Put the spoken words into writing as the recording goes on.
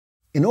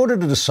In order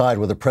to decide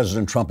whether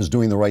President Trump is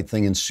doing the right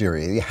thing in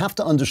Syria, you have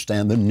to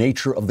understand the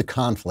nature of the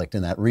conflict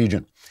in that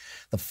region.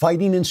 The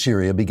fighting in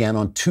Syria began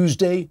on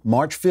Tuesday,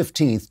 March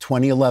 15th,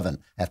 2011,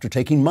 after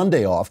taking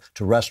Monday off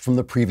to rest from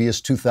the previous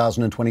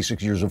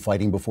 2,026 years of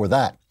fighting before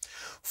that.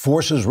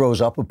 Forces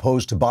rose up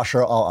opposed to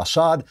Bashar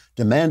al-Assad,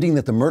 demanding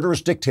that the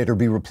murderous dictator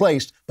be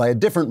replaced by a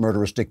different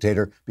murderous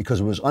dictator because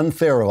it was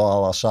unfair of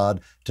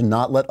al-Assad to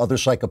not let other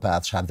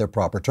psychopaths have their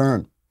proper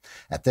turn.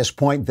 At this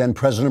point, then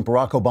President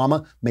Barack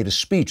Obama made a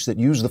speech that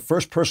used the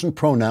first-person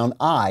pronoun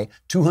I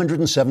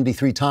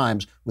 273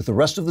 times, with the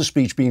rest of the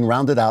speech being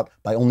rounded out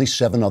by only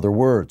 7 other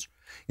words.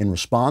 In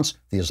response,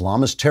 the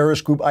Islamist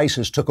terrorist group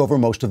ISIS took over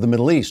most of the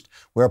Middle East,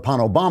 whereupon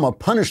Obama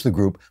punished the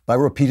group by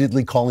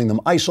repeatedly calling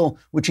them ISIL,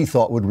 which he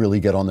thought would really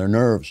get on their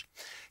nerves.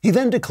 He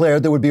then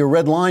declared there would be a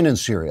red line in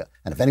Syria,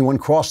 and if anyone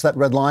crossed that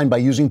red line by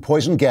using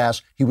poison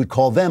gas, he would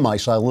call them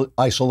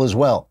ISIL as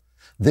well.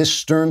 This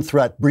stern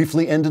threat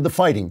briefly ended the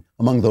fighting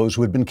among those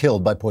who had been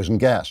killed by poison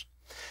gas.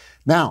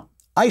 Now,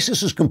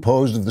 ISIS is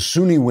composed of the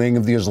Sunni wing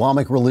of the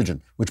Islamic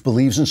religion, which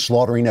believes in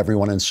slaughtering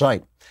everyone in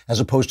sight, as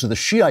opposed to the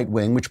Shiite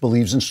wing, which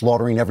believes in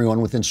slaughtering everyone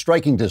within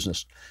striking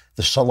distance,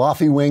 the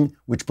Salafi wing,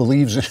 which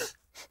believes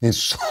in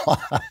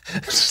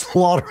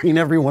slaughtering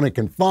everyone it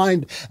can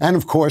find, and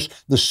of course,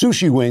 the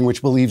Sushi wing,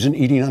 which believes in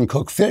eating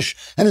uncooked fish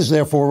and is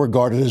therefore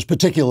regarded as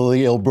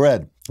particularly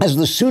ill-bred. As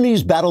the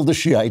Sunnis battled the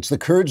Shiites, the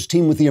Kurds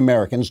teamed with the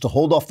Americans to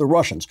hold off the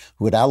Russians,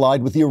 who had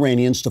allied with the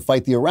Iranians to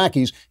fight the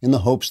Iraqis in the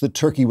hopes that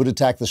Turkey would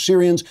attack the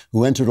Syrians,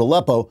 who entered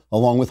Aleppo,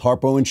 along with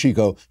Harpo and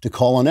Chico, to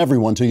call on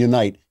everyone to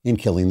unite in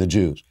killing the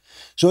Jews.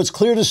 So it's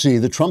clear to see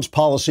that Trump's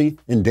policy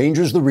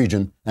endangers the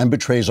region and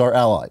betrays our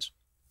allies,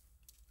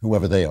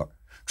 whoever they are.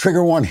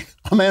 Trigger warning,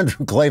 I'm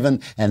Andrew Klavan,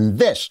 and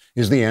this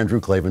is The Andrew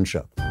Klavan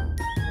Show.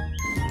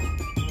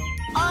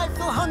 I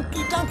feel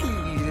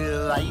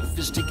hunky-dunky, life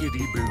is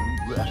tickety-boo.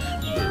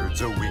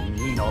 Birds are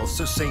winging,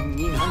 also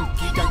singing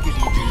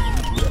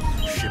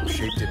hunky-dunky-doo.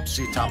 Ship-shaped,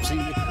 ipsy-topsy,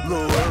 the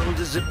world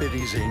is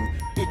zippity-zing.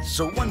 It's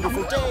a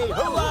wonderful day,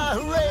 hurrah,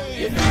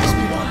 hooray! It makes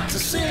me want to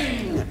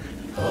sing.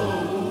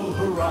 Oh,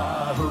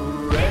 hurrah,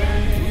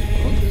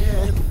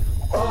 hooray!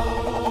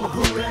 Oh,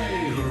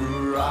 hooray,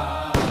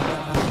 hurrah!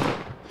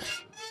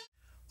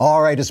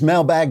 All right, it's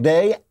Mailbag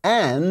Day,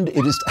 and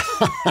it is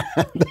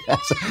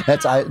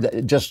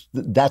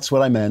that's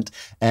what I meant.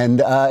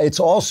 And it's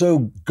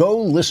also go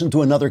listen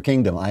to Another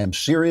Kingdom. I am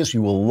serious;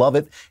 you will love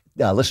it.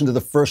 Listen to the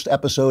first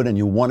episode, and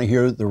you'll want to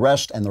hear the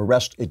rest. And the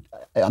rest,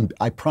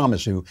 I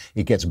promise you,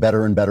 it gets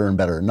better and better and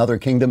better. Another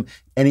Kingdom,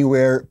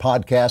 anywhere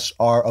podcasts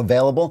are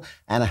available.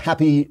 And a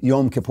happy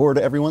Yom Kippur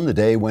to everyone, the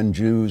day when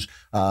Jews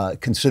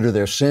consider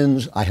their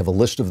sins. I have a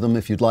list of them,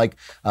 if you'd like,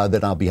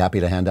 that I'll be happy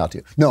to hand out to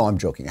you. No, I'm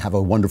joking. Have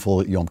a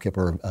wonderful Yom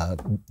Kippur,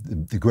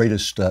 the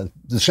greatest, the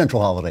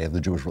central holiday of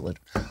the Jewish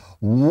religion.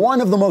 One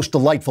of the most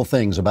delightful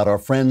things about our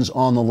friends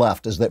on the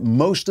left is that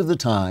most of the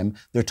time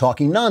they're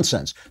talking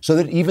nonsense, so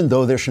that even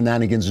though their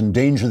shenanigans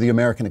endanger the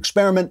American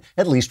experiment,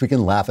 at least we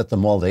can laugh at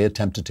them while they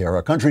attempt to tear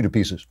our country to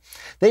pieces.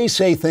 They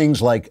say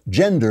things like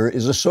gender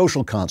is a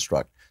social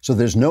construct, so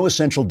there's no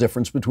essential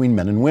difference between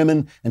men and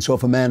women, and so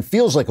if a man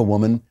feels like a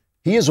woman,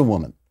 he is a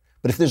woman.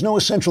 But if there's no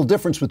essential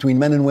difference between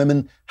men and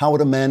women, how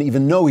would a man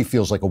even know he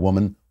feels like a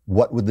woman?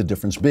 What would the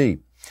difference be?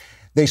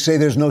 They say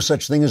there's no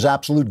such thing as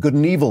absolute good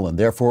and evil, and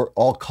therefore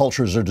all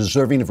cultures are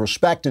deserving of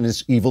respect, and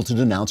it's evil to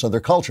denounce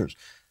other cultures.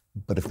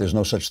 But if there's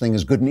no such thing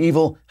as good and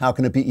evil, how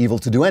can it be evil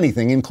to do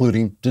anything,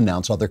 including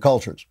denounce other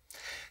cultures?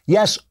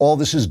 Yes, all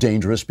this is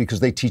dangerous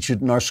because they teach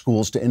it in our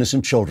schools to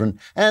innocent children,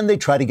 and they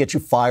try to get you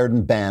fired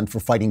and banned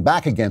for fighting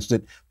back against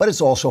it, but it's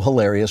also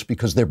hilarious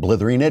because they're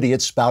blithering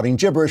idiots spouting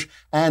gibberish,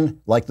 and,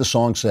 like the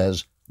song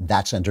says,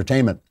 that's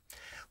entertainment.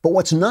 But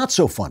what's not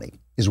so funny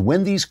is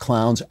when these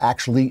clowns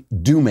actually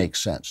do make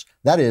sense.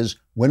 That is,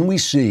 when we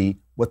see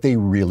what they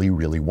really,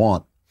 really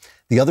want.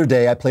 The other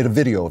day, I played a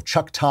video of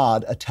Chuck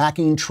Todd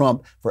attacking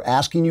Trump for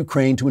asking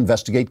Ukraine to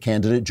investigate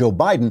candidate Joe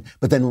Biden,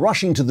 but then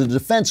rushing to the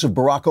defense of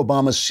Barack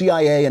Obama's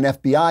CIA and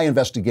FBI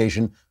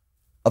investigation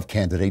of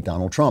candidate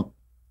Donald Trump.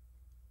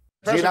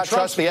 Do you not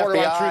trust the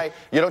FBI?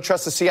 You don't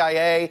trust the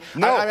CIA?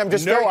 No, I'm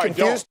just very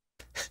confused.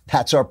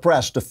 That's our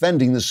press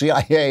defending the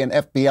CIA and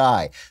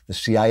FBI. The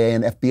CIA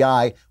and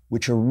FBI,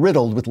 which are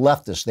riddled with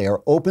leftists. They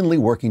are openly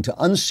working to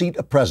unseat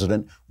a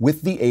president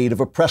with the aid of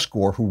a press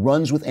corps who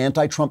runs with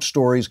anti-Trump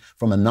stories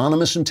from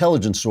anonymous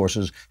intelligence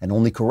sources and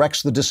only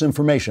corrects the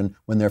disinformation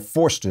when they're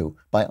forced to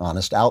by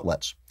honest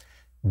outlets.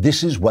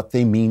 This is what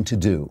they mean to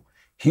do.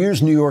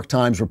 Here's New York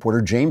Times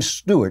reporter James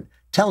Stewart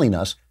telling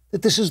us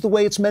that this is the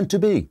way it's meant to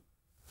be.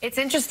 It's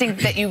interesting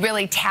that you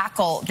really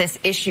tackle this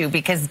issue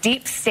because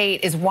deep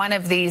state is one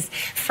of these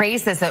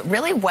phrases that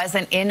really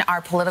wasn't in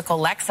our political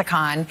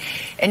lexicon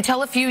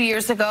until a few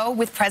years ago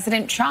with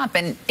President Trump.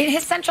 And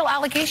his central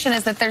allegation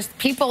is that there's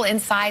people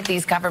inside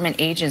these government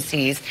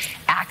agencies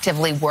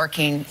actively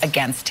working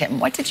against him.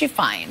 What did you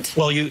find?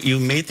 Well, you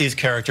meet these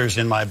characters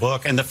in my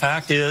book, and the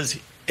fact is,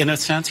 in a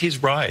sense,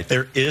 he's right.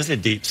 There is a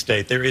deep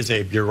state. There is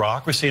a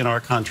bureaucracy in our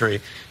country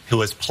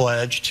who has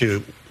pledged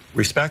to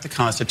respect the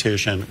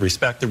Constitution,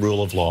 respect the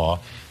rule of law.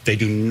 They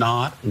do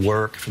not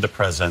work for the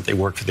president. They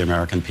work for the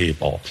American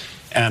people.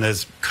 And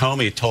as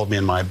Comey told me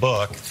in my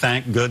book,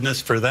 thank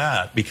goodness for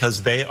that,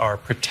 because they are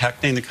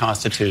protecting the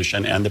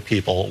Constitution and the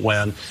people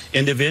when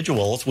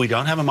individuals, we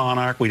don't have a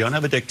monarch, we don't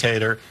have a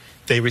dictator,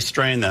 they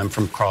restrain them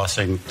from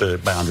crossing the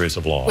boundaries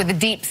of law. Well, the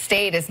deep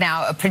state is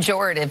now a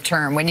pejorative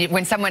term.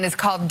 When someone is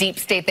called deep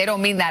state, they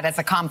don't mean that as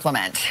a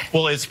compliment.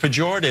 Well, it's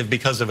pejorative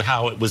because of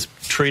how it was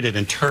treated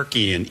in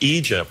Turkey and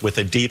Egypt with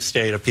a deep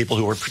state of people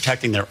who were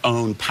protecting their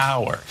own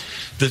power.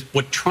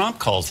 What Trump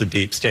calls the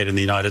deep state in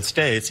the United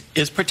States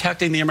is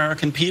protecting the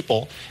American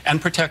people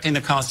and protecting the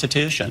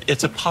Constitution.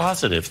 It's a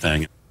positive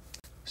thing.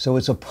 So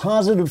it's a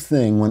positive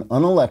thing when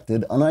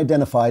unelected,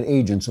 unidentified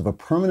agents of a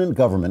permanent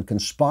government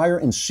conspire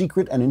in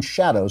secret and in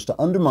shadows to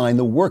undermine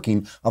the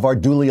working of our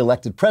duly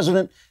elected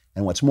president.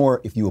 And what's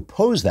more, if you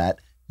oppose that,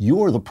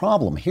 you're the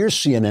problem. Here's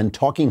CNN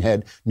talking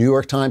head, New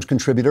York Times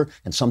contributor,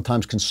 and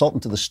sometimes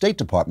consultant to the State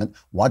Department,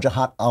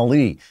 Wajahat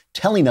Ali,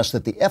 telling us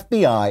that the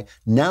FBI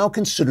now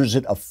considers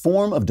it a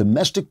form of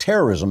domestic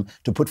terrorism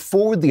to put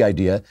forward the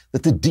idea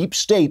that the deep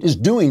state is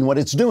doing what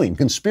it's doing,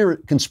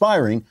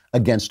 conspiring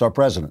against our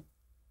president.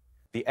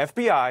 The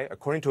FBI,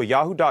 according to a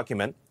Yahoo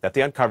document that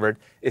they uncovered,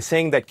 is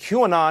saying that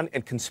QAnon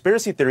and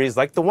conspiracy theories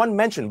like the one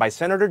mentioned by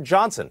Senator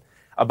Johnson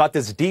about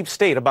this deep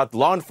state, about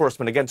law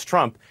enforcement against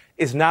Trump,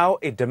 is now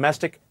a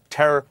domestic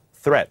terror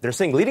threat. They're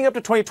saying leading up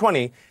to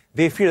 2020,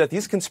 they fear that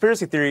these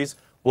conspiracy theories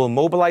will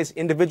mobilize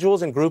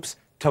individuals and groups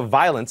to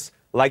violence,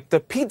 like the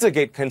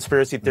Pizzagate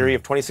conspiracy theory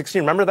of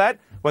 2016. Remember that?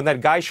 When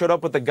that guy showed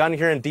up with a gun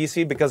here in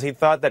D.C. because he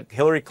thought that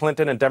Hillary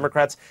Clinton and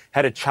Democrats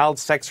had a child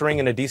sex ring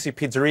in a D.C.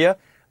 pizzeria?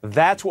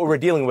 That's what we're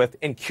dealing with.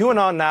 And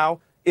QAnon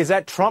now is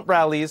at Trump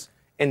rallies,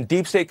 and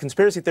deep state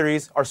conspiracy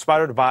theories are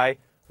spouted by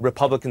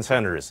Republican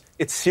senators.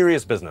 It's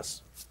serious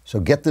business. So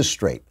get this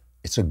straight.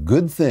 It's a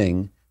good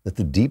thing that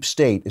the deep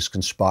state is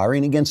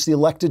conspiring against the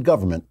elected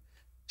government.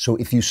 So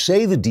if you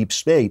say the deep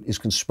state is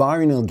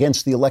conspiring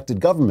against the elected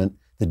government,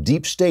 the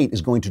deep state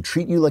is going to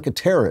treat you like a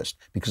terrorist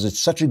because it's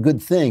such a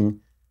good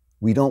thing,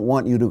 we don't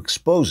want you to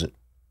expose it.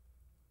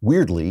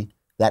 Weirdly,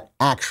 that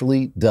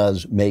actually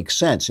does make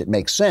sense. It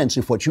makes sense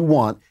if what you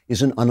want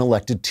is an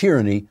unelected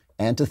tyranny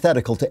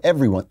antithetical to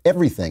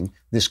everything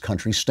this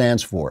country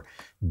stands for.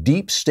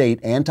 Deep state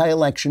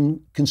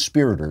anti-election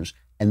conspirators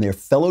and their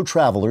fellow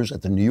travelers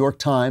at the New York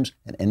Times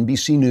and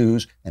NBC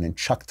News and in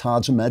Chuck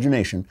Todd's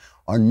imagination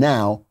are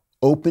now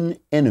open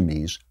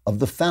enemies of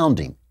the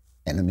founding,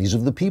 enemies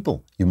of the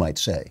people, you might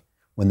say.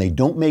 When they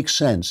don't make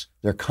sense,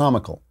 they're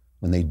comical.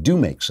 When they do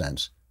make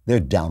sense, they're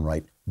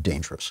downright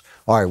dangerous.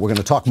 All right, we're going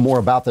to talk more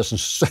about this and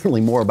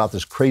certainly more about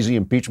this crazy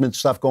impeachment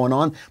stuff going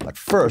on. But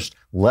first,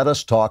 let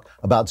us talk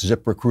about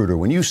ZipRecruiter.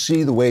 When you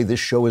see the way this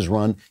show is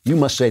run, you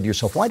must say to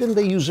yourself, why didn't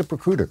they use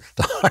ZipRecruiter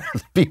to hire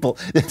the people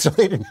so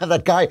they didn't have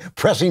that guy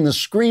pressing the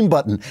screen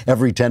button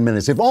every 10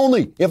 minutes? If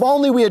only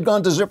we had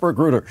gone to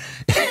ZipRecruiter.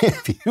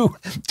 If you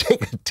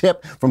take a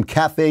tip from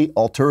Cafe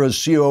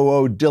Altura's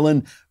COO,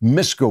 Dylan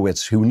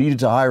Miskowitz, who needed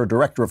to hire a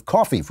director of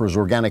coffee for his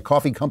organic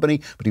coffee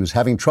company, but he was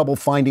having trouble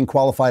finding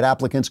qualified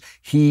applicants,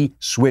 he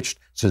switched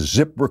to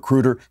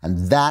ZipRecruiter,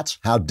 and that's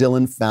how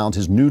Dylan found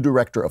his new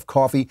director of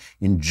coffee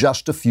in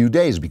just a few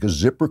days,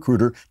 because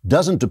ZipRecruiter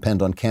doesn't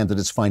depend on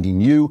candidates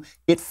finding you,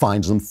 it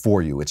finds them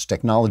for you. Its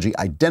technology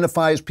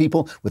identifies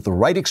people with the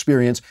right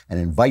experience and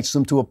invites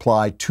them to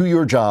apply to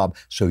your job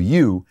so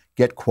you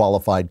get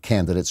qualified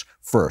candidates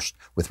first.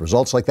 With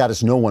results like that,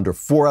 it's no wonder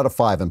 4 out of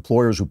 5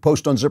 employers who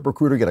post on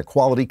ZipRecruiter get a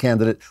quality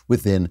candidate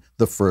within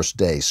the first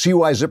day. See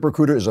why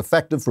ZipRecruiter is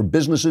effective for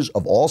businesses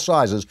of all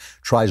sizes.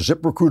 Try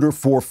ZipRecruiter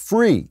for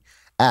free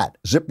at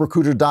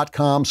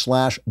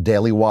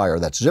ZipRecruiter.com/dailywire.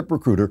 That's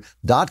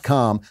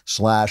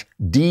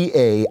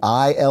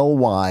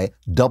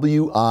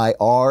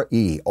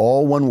ZipRecruiter.com/DAILYWIRE.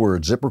 All one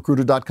word,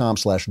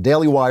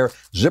 ZipRecruiter.com/dailywire.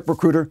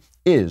 ZipRecruiter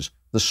is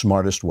the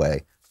smartest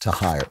way to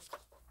hire.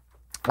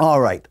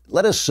 All right,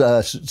 let us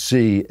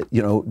see,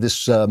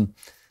 this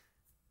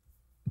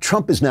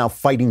Trump is now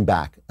fighting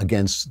back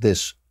against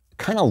this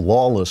kind of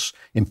lawless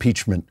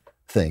impeachment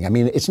thing. I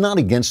mean, it's not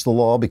against the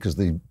law because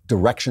the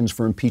directions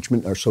for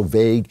impeachment are so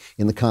vague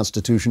in the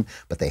Constitution,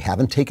 but they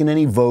haven't taken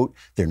any vote.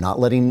 They're not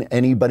letting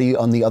anybody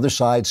on the other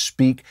side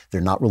speak. They're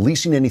not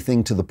releasing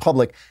anything to the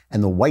public.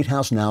 And the White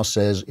House now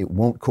says it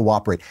won't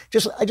cooperate.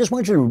 I just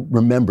want you to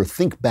remember,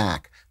 think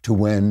back to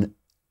when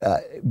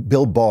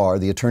Bill Barr,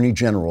 the Attorney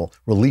General,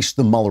 released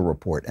the Mueller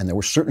report. And there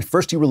were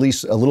first he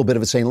released a little bit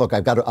of it saying, look, I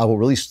will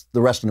release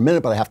the rest in a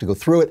minute, but I have to go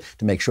through it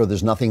to make sure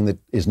there's nothing that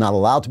is not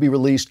allowed to be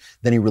released.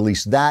 Then he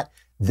released that.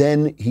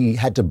 Then he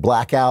had to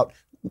black out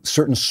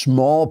certain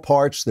small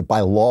parts that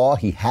by law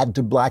he had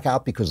to black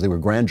out because they were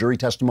grand jury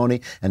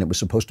testimony and it was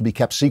supposed to be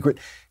kept secret.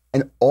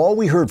 And all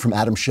we heard from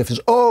Adam Schiff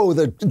is, oh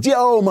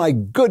my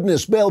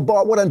goodness, Bill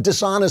Barr, what a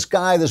dishonest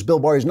guy this Bill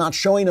Barr is, not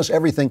showing us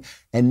everything.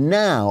 And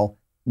now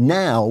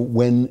now,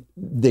 when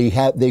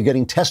they're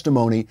getting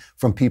testimony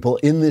from people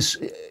in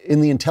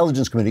the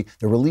Intelligence Committee,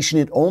 they're releasing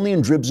it only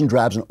in dribs and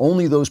drabs and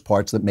only those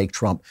parts that make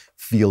Trump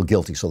feel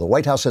guilty. So the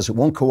White House says it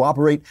won't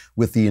cooperate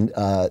with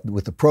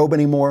the probe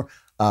anymore.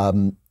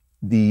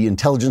 The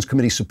Intelligence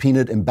Committee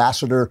subpoenaed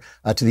Ambassador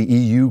to the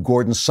EU,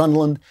 Gordon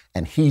Sondland,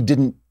 and he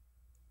didn't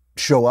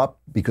show up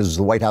because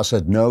the White House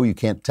said, no, you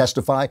can't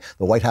testify.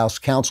 The White House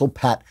counsel,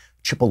 Pat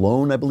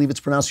Cipollone, I believe it's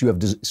pronounced,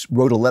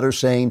 wrote a letter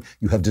saying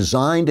you have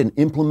designed and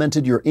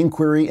implemented your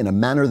inquiry in a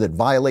manner that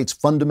violates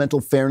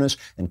fundamental fairness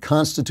and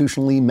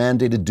constitutionally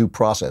mandated due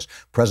process.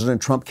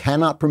 President Trump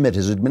cannot permit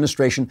his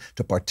administration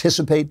to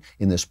participate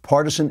in this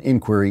partisan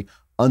inquiry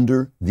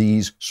under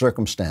these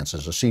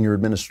circumstances. A senior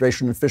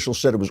administration official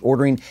said it was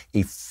ordering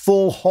a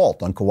full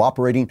halt on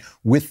cooperating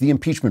with the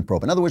impeachment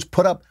probe. In other words,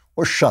 put up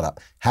or shut up.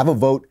 Have a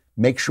vote.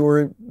 Make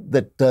sure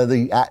that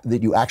that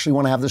you actually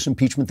want to have this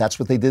impeachment. That's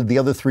what they did the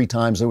other 3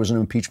 times there was an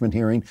impeachment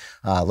hearing.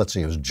 Let's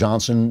see, it was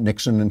Johnson,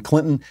 Nixon, and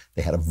Clinton.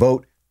 They had a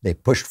vote. They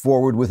pushed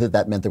forward with it.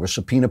 That meant there was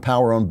subpoena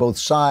power on both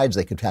sides.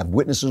 They could have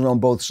witnesses on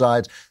both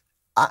sides.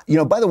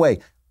 By the way,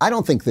 I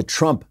don't think that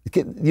Trump,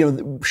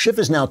 Schiff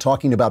is now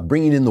talking about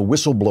bringing in the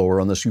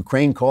whistleblower on this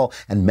Ukraine call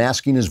and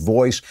masking his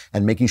voice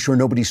and making sure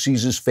nobody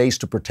sees his face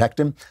to protect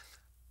him.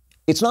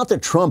 It's not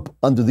that Trump,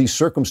 under these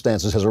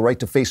circumstances, has a right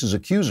to face his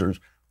accusers.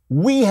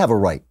 We have a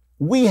right.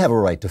 We have a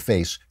right to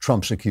face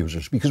Trump's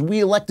accusers because we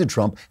elected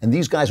Trump, and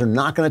these guys are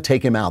not going to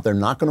take him out. They're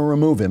not going to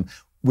remove him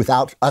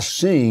without us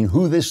seeing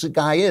who this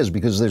guy is,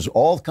 because there's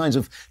all kinds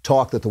of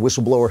talk that the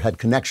whistleblower had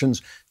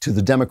connections to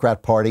the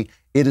Democrat Party.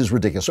 It is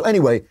ridiculous. So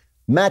anyway,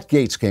 Matt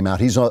Gaetz came out.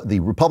 He's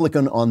the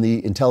Republican on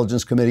the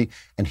Intelligence Committee,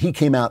 and he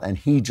came out and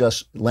he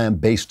just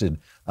lambasted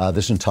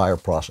this entire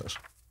process.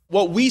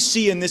 What we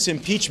see in this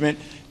impeachment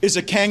is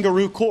a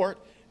kangaroo court,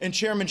 and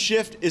Chairman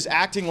Schiff is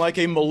acting like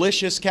a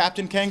malicious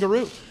Captain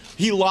Kangaroo.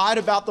 He lied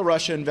about the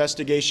Russia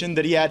investigation,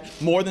 that he had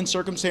more than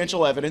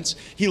circumstantial evidence.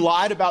 He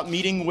lied about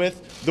meeting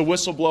with the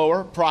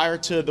whistleblower prior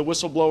to the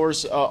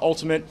whistleblower's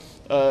ultimate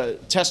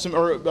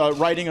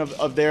writing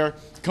of their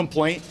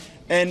complaint.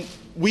 And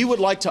we would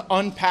like to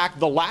unpack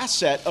the last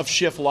set of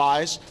Schiff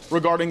lies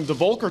regarding the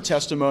Volcker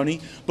testimony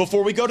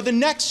before we go to the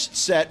next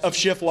set of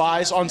Schiff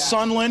lies on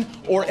Sondland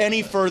or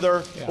any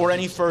further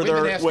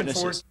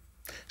witnesses.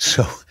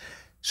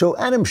 So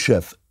Adam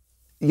Schiff,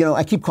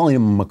 I keep calling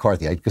him a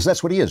McCarthyite because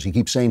that's what he is. He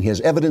keeps saying he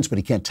has evidence, but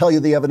he can't tell you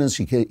the evidence.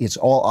 It's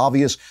all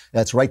obvious.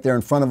 That's right there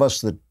in front of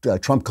us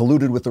that Trump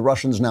colluded with the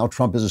Russians. Now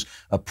Trump is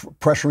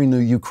pressuring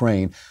the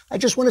Ukraine. I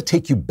just want to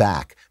take you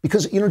back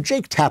because,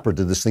 Jake Tapper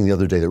did this thing the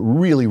other day that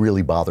really,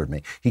 really bothered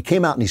me. He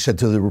came out and he said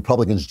to the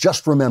Republicans,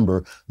 just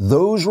remember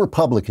those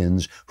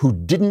Republicans who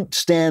didn't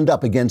stand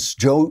up against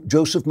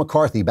Joseph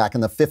McCarthy back in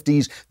the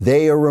 50s,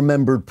 they are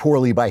remembered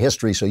poorly by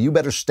history, so you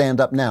better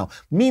stand up now.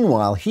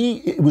 Meanwhile,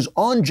 it was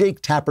on Jake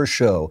Tapper's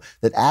show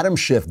that Adam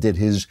Schiff did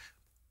his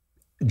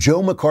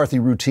Joe McCarthy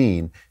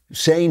routine,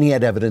 saying he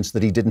had evidence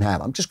that he didn't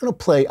have. I want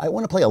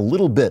to play a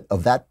little bit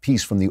of that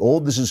piece from the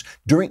old,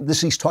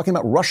 he's talking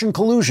about Russian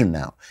collusion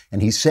now.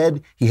 And he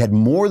said he had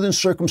more than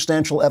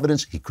circumstantial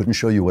evidence. He couldn't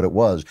show you what it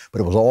was,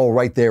 but it was all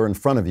right there in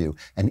front of you.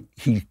 And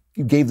he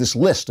gave this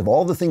list of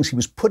all the things he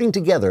was putting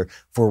together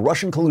for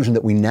Russian collusion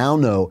that we now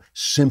know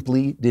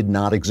simply did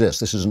not exist.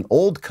 This is an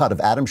old cut of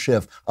Adam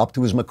Schiff up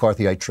to his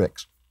McCarthyite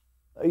tricks.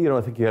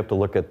 I think you have to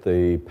look at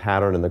the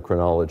pattern and the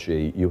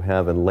chronology. You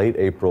have in late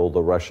April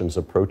the Russians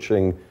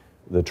approaching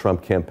the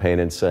Trump campaign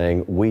and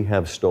saying, we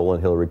have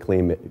stolen Hillary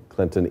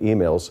Clinton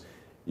emails.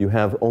 You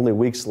have only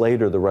weeks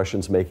later the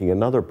Russians making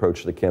another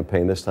approach to the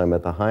campaign, this time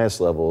at the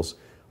highest levels,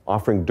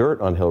 offering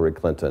dirt on Hillary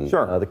Clinton.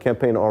 Sure. The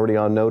campaign already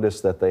on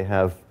notice that they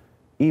have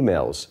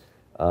emails.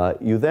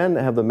 You then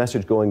have the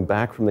message going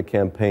back from the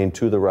campaign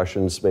to the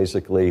Russians,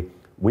 basically,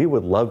 we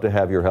would love to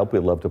have your help, we'd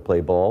love to play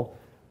ball,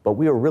 but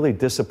we are really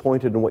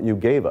disappointed in what you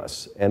gave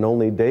us. And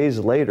only days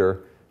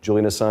later,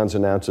 Julian Assange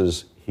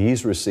announces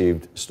he's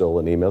received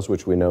stolen emails,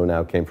 which we know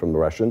now came from the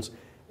Russians.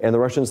 And the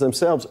Russians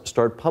themselves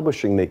start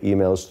publishing the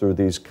emails through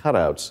these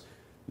cutouts.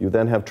 You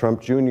then have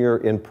Trump Jr.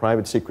 in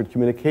private secret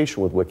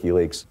communication with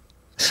WikiLeaks.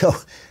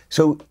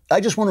 So I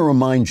just want to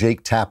remind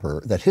Jake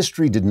Tapper that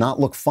history did not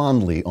look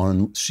fondly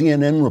on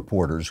CNN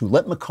reporters who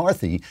let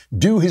McCarthy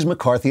do his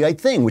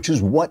McCarthyite thing, which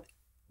is what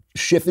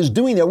Schiff is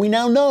doing there. We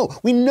now know.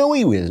 We know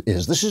he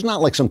is. This is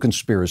not like some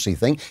conspiracy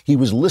thing. He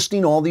was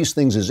listing all these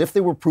things as if they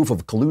were proof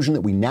of collusion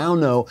that we now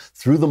know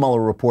through the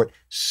Mueller report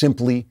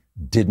simply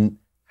didn't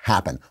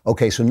happen.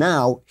 Okay, so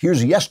now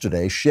here's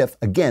yesterday, Schiff,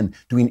 again,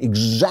 doing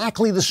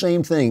exactly the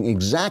same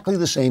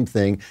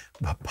thing,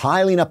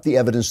 piling up the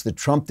evidence that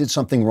Trump did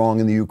something wrong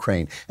in the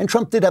Ukraine. And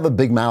Trump did have a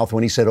big mouth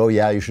when he said, oh,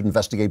 yeah, you should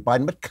investigate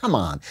Biden. But come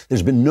on,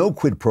 there's been no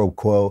quid pro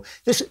quo.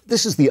 This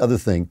is the other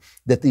thing,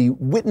 that the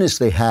witness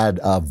they had,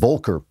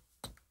 Volcker,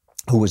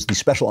 who was the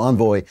special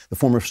envoy, the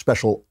former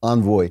special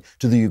envoy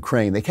to the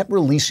Ukraine. They kept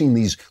releasing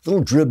these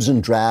little dribs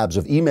and drabs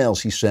of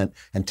emails he sent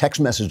and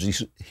text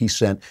messages he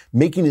sent,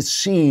 making it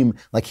seem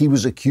like he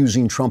was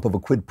accusing Trump of a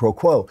quid pro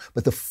quo.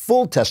 But the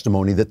full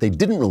testimony that they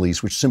didn't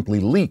release, which simply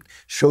leaked,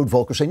 showed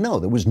Volcker say, no,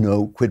 there was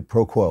no quid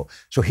pro quo.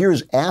 So here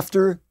is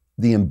after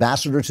the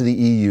ambassador to the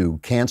EU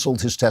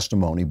canceled his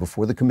testimony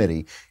before the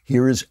committee.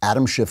 Here is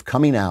Adam Schiff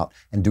coming out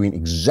and doing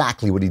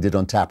exactly what he did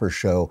on Tapper's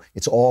show.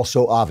 It's all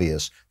so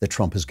obvious that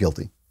Trump is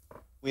guilty.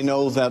 We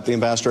know that the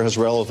ambassador has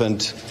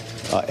relevant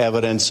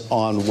evidence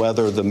on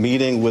whether the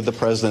meeting with the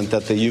president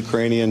that the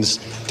Ukrainians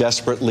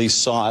desperately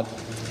sought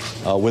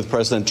with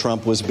President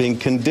Trump was being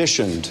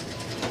conditioned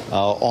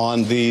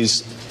on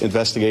these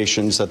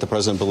investigations that the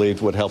president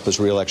believed would help his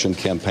reelection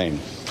campaign.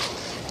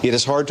 It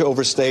is hard to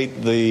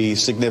overstate the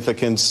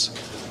significance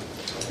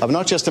of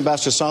not just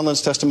Ambassador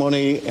Sondland's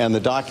testimony and the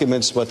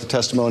documents, but the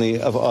testimony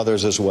of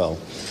others as well.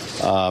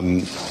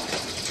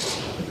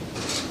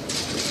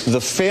 The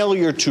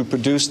failure to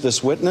produce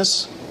this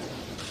witness,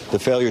 the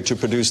failure to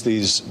produce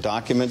these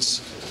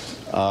documents,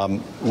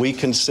 we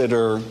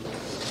consider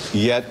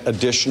yet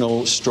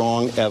additional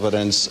strong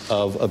evidence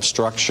of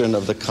obstruction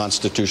of the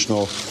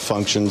constitutional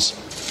functions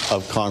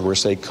of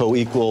Congress, a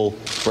co-equal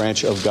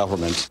branch of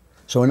government.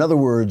 So in other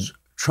words,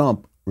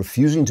 Trump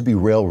refusing to be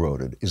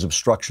railroaded is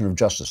obstruction of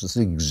justice. It's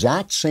the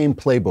exact same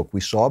playbook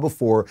we saw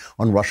before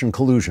on Russian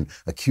collusion.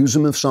 Accuse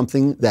him of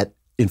something that,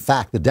 in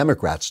fact, the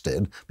Democrats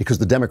did, because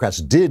the Democrats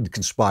did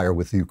conspire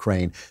with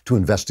Ukraine to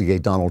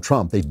investigate Donald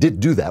Trump. They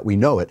did do that. We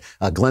know it.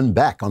 Glenn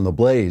Beck on The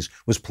Blaze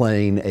was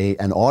playing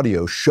an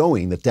audio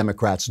showing that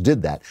Democrats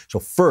did that. So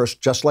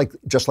first, just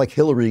like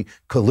Hillary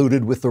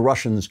colluded with the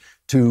Russians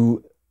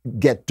to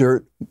get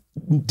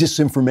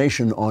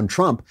disinformation on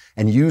Trump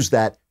and use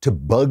that to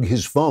bug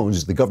his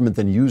phones. The government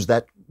then used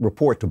that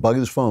report to bug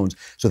his phones.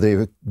 So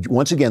they're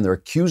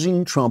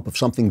accusing Trump of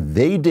something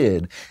they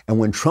did. And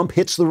when Trump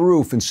hits the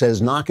roof and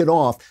says, knock it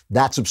off,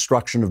 that's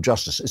obstruction of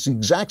justice. It's the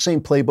exact same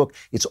playbook.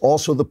 It's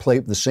also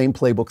the same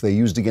playbook they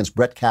used against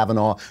Brett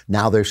Kavanaugh.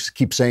 Now they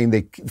keep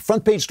saying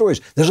front page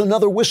stories. There's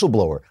another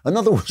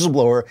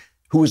whistleblower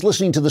who was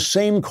listening to the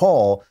same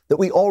call that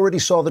we already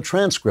saw the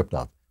transcript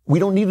of. We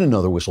don't need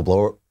another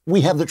whistleblower.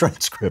 We have the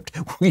transcript.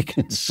 We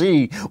can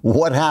see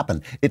what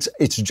happened. It's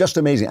just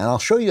amazing. And I'll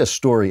show you a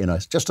story in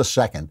just a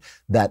second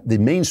that the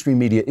mainstream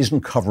media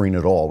isn't covering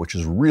at all, which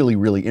is really,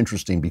 really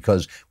interesting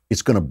because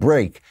it's going to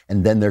break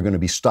and then they're going to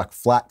be stuck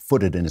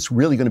flat-footed. And it's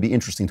really going to be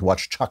interesting to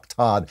watch Chuck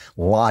Todd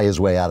lie his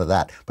way out of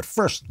that. But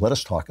first, let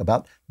us talk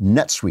about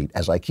NetSuite.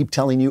 As I keep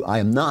telling you, I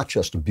am not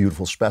just a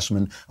beautiful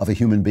specimen of a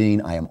human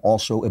being. I am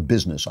also a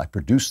business. I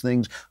produce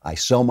things. I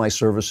sell my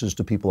services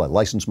to people. I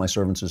license my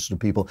services to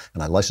people.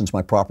 And I license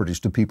my properties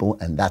to people.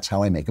 And that's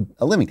how I make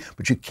a living.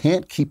 But you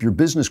can't keep your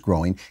business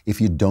growing if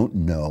you don't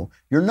know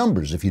your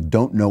numbers, if you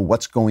don't know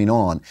what's going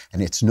on.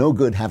 And it's no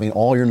good having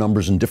all your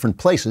numbers in different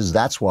places.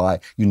 That's why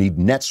you need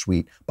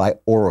NetSuite by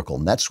Oracle.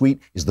 NetSuite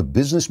is the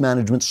business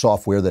management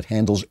software that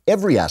handles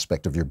every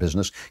aspect of your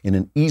business in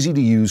an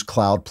easy-to-use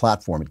cloud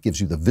platform. It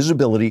gives you the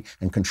visibility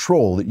and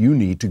control that you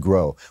need to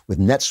grow. With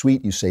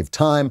NetSuite, you save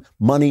time,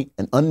 money,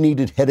 and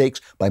unneeded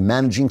headaches by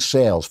managing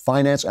sales,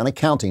 finance, and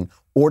accounting,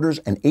 orders,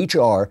 and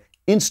HR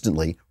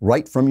instantly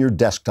right from your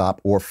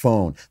desktop or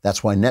phone.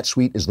 That's why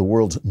NetSuite is the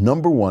world's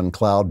 #1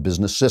 cloud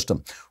business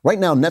system. Right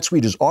now,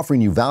 NetSuite is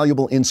offering you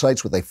valuable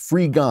insights with a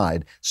free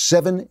guide,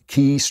 7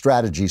 key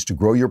strategies to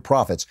grow your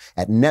profits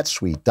at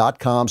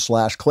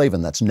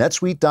netsuite.com/Klavan. That's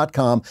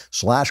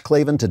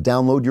netsuite.com/Klavan to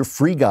download your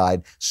free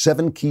guide,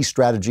 7 key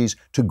strategies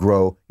to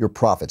grow your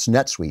profits.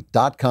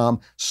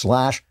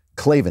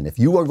 netsuite.com/Klavan. If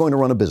you are going to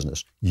run a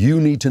business,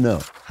 you need to know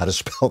how to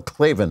spell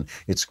Klavan.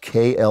 It's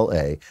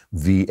Klavan.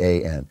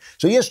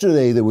 So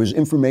yesterday, there was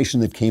information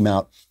that came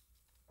out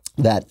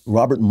that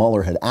Robert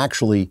Mueller had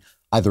actually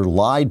either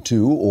lied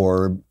to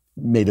or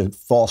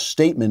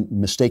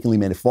mistakenly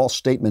made a false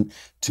statement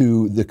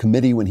to the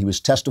committee when he was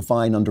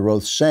testifying under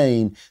oath,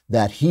 saying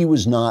that he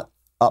was not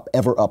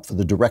ever up for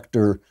the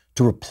director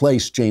to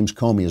replace James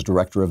Comey as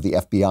director of the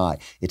FBI.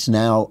 It's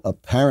now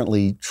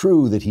apparently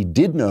true that he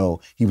did know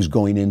he was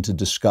going in to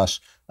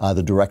discuss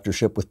the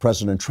directorship with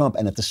President Trump.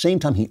 And at the same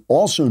time, he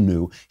also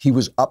knew he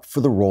was up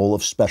for the role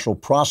of special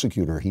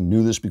prosecutor. He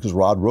knew this because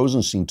Rod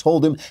Rosenstein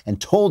told him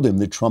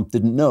that Trump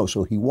didn't know.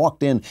 So he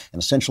walked in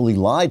and essentially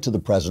lied to the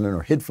president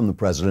or hid from the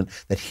president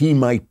that he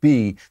might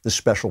be the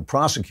special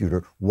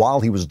prosecutor while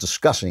he was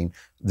discussing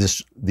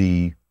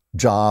the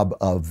job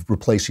of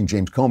replacing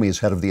James Comey as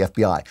head of the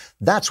FBI.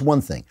 That's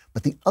one thing.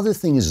 But the other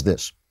thing is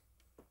this.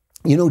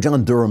 You know,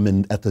 John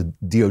Durham at the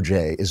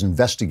DOJ is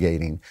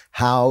investigating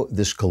how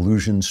this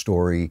collusion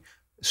story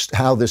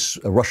how this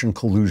Russian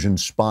collusion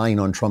spying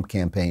on Trump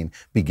campaign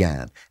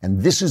began.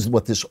 And this is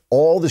what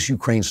all this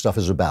Ukraine stuff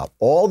is about.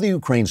 All the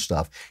Ukraine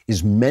stuff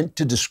is meant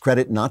to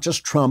discredit not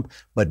just Trump,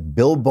 but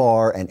Bill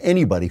Barr and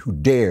anybody who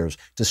dares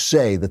to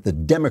say that the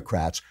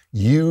Democrats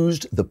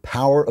used the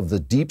power of the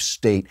deep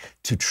state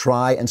to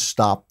try and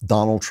stop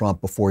Donald Trump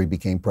before he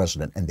became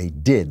president. And they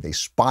did. They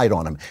spied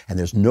on him. And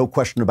there's no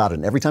question about it.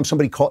 And every time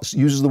somebody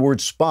uses the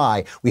word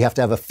spy, we have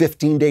to have a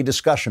 15-day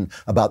discussion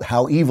about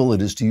how evil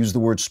it is to use the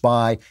word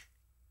spy.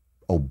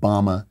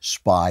 Obama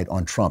spied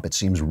on Trump. It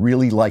seems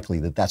really likely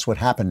that that's what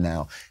happened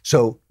now.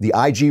 So the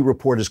IG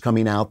report is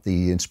coming out.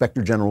 The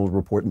Inspector General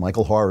report,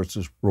 Michael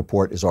Horowitz's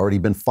report, has already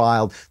been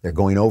filed. They're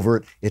going over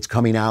it. It's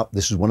coming out.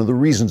 This is one of the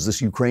reasons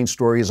this Ukraine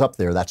story is up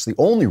there. That's the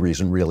only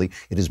reason, really.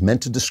 It is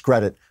meant to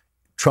discredit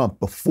Trump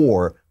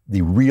before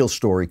the real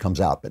story comes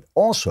out. But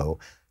also,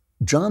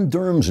 John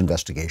Durham's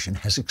investigation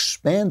has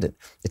expanded.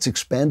 It's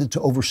expanded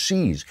to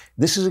overseas.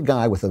 This is a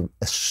guy with a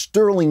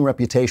sterling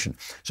reputation.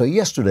 So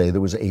yesterday,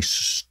 there was a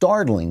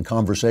startling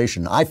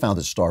conversation. I found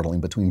it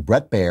startling between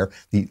Bret Baier,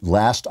 the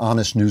last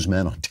honest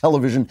newsman on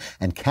television,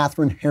 and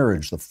Catherine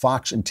Herridge, the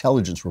Fox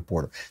intelligence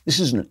reporter.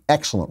 This is an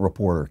excellent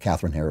reporter,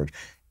 Catherine Herridge.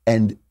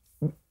 And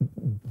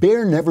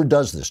Baier never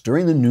does this.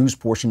 During the news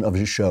portion of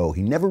his show,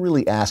 he never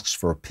really asks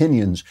for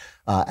opinions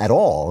at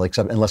all,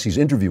 except unless he's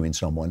interviewing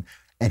someone.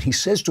 And he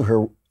says to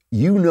her,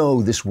 you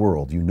know this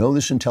world, you know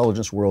this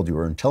intelligence world,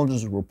 you're an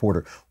intelligence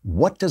reporter.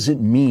 What does it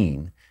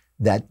mean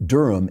that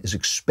Durham is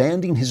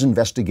expanding his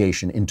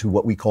investigation into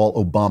what we call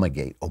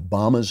Obamagate,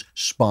 Obama's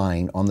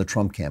spying on the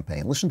Trump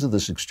campaign? Listen to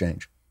this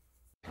exchange.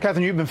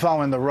 Catherine, you've been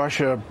following the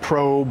Russia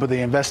probe, the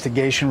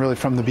investigation really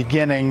from the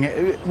beginning.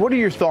 What are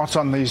your thoughts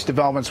on these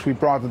developments we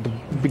brought at the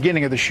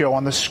beginning of the show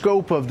on the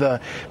scope of the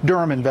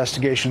Durham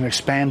investigation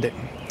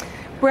expanding?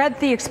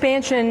 Brett, the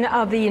expansion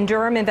of the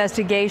Durham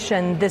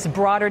investigation, this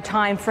broader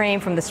time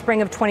frame from the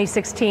spring of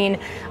 2016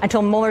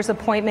 until Mueller's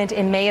appointment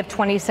in May of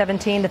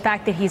 2017, the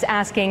fact that he's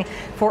asking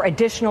for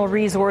additional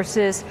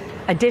resources,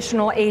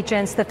 additional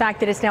agents, the fact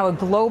that it's now a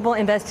global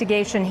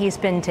investigation. He's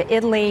been to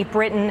Italy,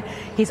 Britain.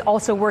 He's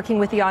also working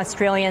with the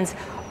Australians.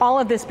 All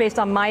of this, based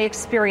on my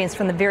experience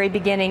from the very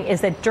beginning,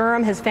 is that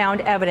Durham has found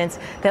evidence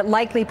that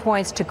likely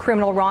points to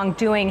criminal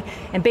wrongdoing.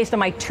 And based on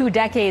my 2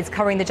 decades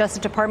covering the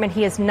Justice Department,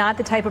 he is not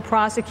the type of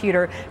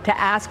prosecutor to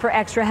ask for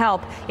extra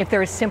help if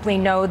there is simply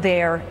no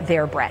there,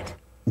 Brett.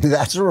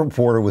 That's a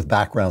reporter with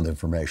background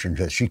information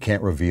that she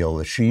can't reveal,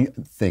 that she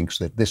thinks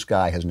that this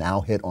guy has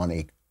now hit on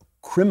a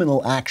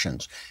criminal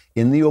actions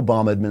in the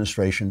Obama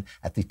administration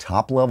at the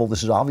top level.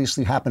 This is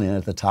obviously happening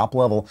at the top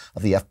level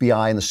of the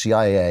FBI and the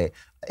CIA.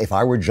 If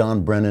I were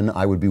John Brennan,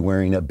 I would be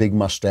wearing a big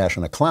mustache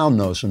and a clown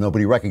nose so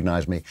nobody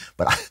recognized me.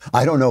 But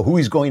I don't know who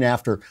he's going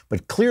after.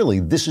 But clearly,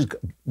 this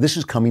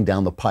is coming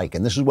down the pike.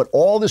 And this is what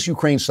all this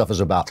Ukraine stuff is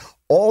about.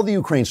 All the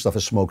Ukraine stuff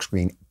is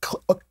smokescreen,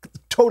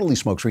 totally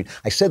smokescreen.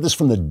 I said this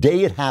from the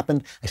day it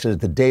happened. I said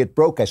it the day it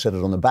broke. I said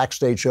it on the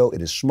Backstage show.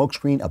 It is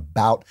smokescreen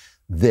about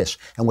this.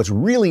 And what's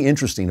really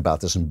interesting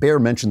about this, and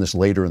Baier mentioned this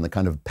later in the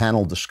kind of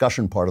panel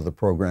discussion part of the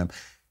program,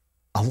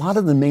 a lot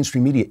of the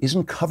mainstream media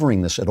isn't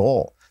covering this at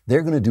all.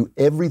 They're going to do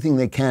everything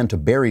they can to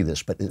bury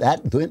this, but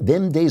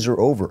them days are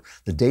over.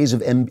 The days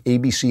of ABC,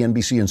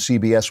 NBC, and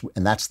CBS,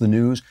 and that's the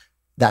news.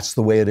 That's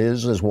the way it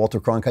is, as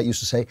Walter Cronkite used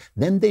to say.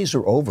 Them days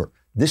are over.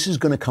 This is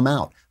going to come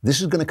out.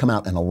 This is going to come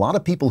out. And a lot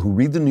of people who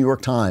read the New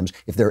York Times,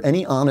 if there are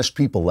any honest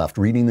people left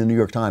reading the New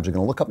York Times, are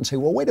going to look up and say,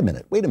 well, wait a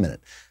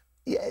minute.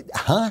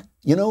 Huh?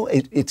 You know,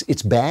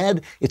 it's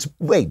bad.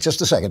 Wait,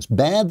 just a second. It's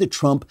bad that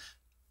Trump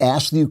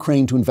asked the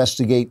Ukraine to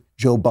investigate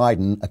Joe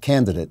Biden, a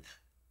candidate.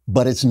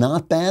 But it's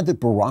not bad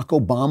that Barack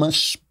Obama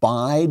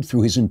spied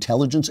through his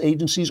intelligence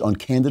agencies on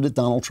candidate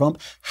Donald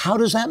Trump. How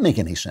does that make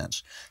any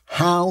sense?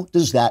 How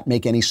does that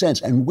make any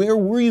sense? And where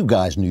were you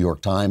guys, New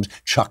York Times,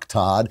 Chuck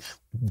Todd,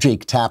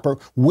 Jake Tapper?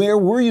 Where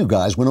were you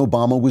guys when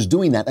Obama was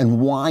doing that? And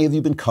why have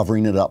you been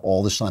covering it up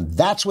all this time?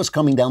 That's what's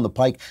coming down the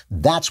pike.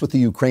 That's what the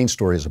Ukraine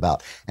story is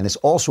about. And it's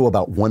also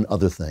about one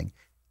other thing.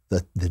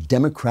 The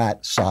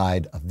Democrat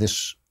side of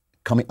this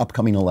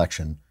upcoming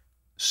election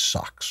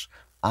sucks.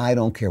 I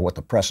don't care what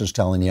the press is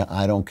telling you.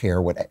 I don't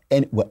care what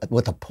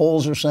the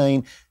polls are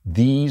saying.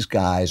 These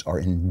guys are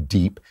in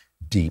deep,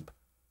 deep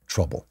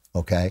trouble,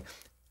 okay?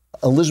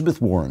 Elizabeth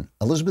Warren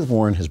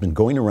has been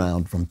going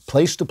around from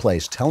place to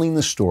place telling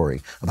the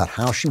story about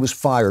how she was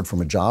fired from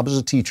a job as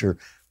a teacher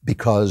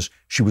because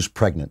she was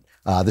pregnant.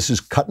 This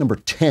is cut number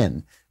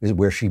 10,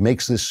 where she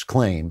makes this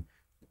claim,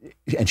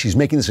 and she's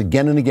making this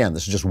again and again.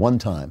 This is just one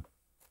time.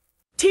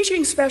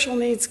 Teaching special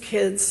needs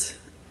kids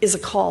is a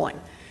calling,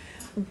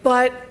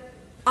 but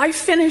I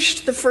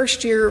finished the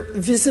first year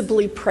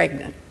visibly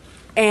pregnant,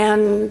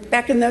 and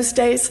back in those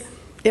days,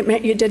 it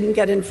meant you didn't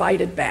get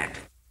invited back.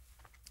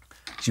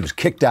 She was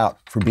kicked out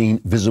for being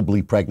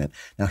visibly pregnant.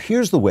 Now,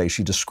 here's the way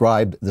she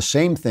described the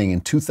same thing in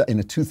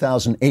a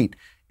 2008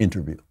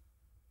 interview.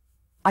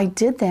 I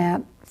did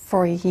that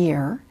for a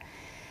year,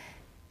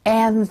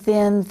 and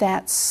then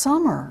that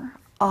summer,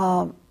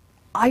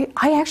 I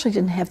actually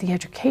didn't have the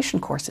education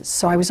courses,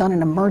 so I was on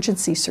an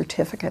emergency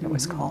certificate, it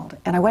was called,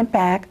 and I went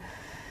back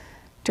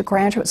to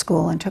graduate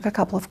school and took a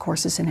couple of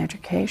courses in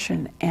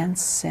education and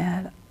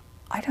said,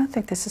 I don't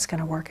think this is going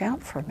to work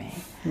out for me.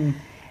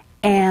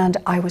 And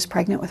I was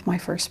pregnant with my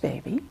first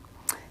baby.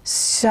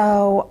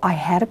 So I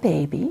had a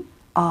baby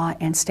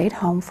and stayed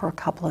home for a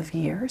couple of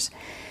years.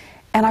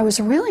 And I was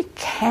really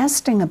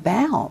casting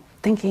about,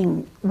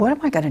 thinking, what am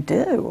I going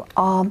to do?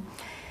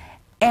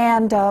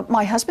 And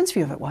my husband's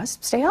view of it was,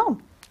 stay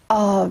home.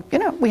 You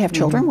know, we have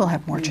children, we'll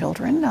have more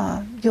children.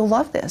 You'll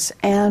love this.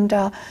 And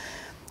I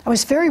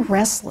was very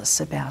restless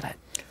about it.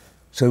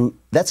 So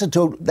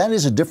that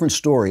is a different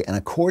story. And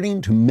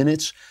according to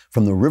minutes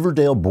from the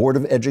Riverdale Board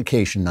of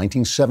Education,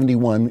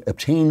 1971,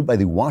 obtained by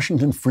the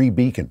Washington Free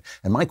Beacon.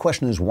 And my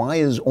question is, why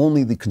is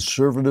only the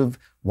conservative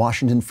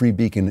Washington Free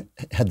Beacon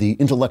had the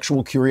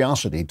intellectual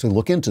curiosity to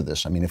look into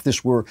this? I mean, if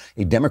this were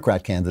a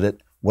Democrat candidate,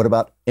 what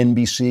about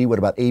NBC? What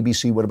about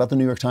ABC? What about the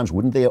New York Times?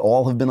 Wouldn't they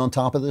all have been on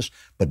top of this?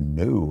 But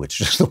no, it's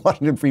just the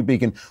Washington Free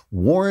Beacon.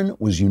 Warren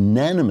was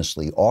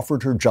unanimously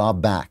offered her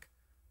job back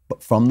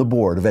from the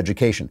Board of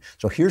Education.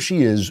 So here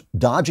she is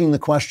dodging the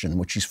question,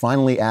 which she's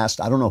finally asked.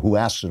 I don't know who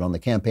asked it on the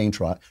campaign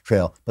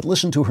trail, but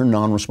listen to her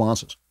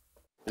non-responses.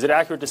 Is it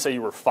accurate to say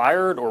you were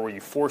fired, or were you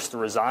forced to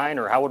resign,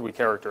 or how would we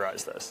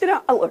characterize this? You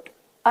know, look,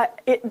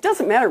 it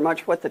doesn't matter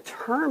much what the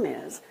term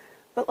is,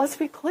 but let's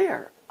be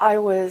clear. I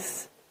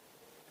was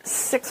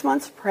 6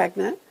 months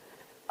pregnant.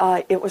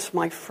 It was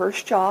my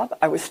first job.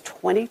 I was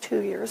 22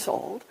 years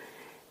old.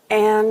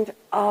 And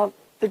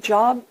the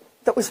job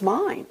that was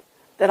mine,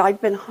 that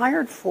I'd been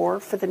hired for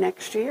the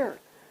next year,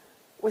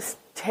 was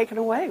taken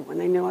away when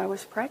they knew I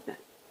was pregnant.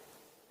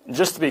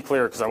 Just to be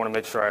clear, because I want to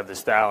make sure I have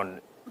this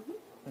down,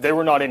 they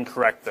were not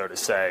incorrect, though, to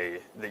say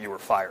that you were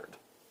fired.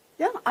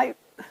 Yeah, I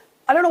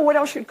don't know what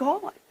else you'd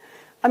call it.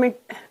 I mean,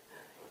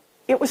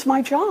 it was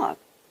my job.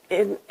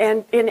 And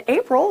in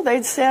April,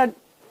 they'd said,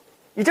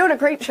 you're doing a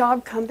great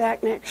job, come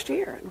back next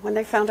year. And when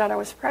they found out I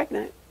was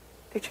pregnant,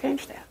 they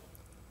changed that.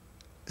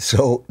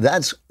 So that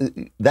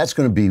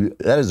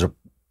is a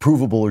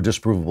provable or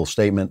disprovable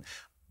statement.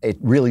 It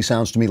really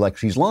sounds to me like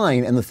she's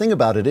lying. And the thing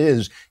about it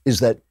is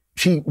that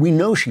we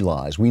know she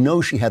lies. We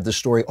know she had this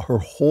story her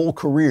whole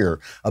career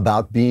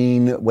about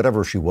being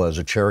whatever she was,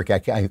 a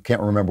Cherokee. I can't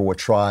remember what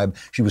tribe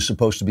she was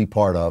supposed to be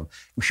part of,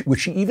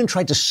 which she even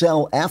tried to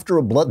sell after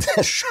a blood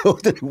test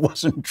showed that it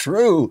wasn't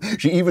true.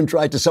 She even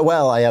tried to say,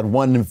 well, I had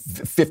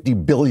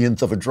 1/50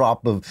 billionth of a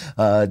drop of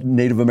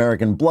Native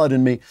American blood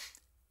in me.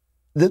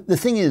 The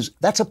thing is,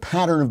 that's a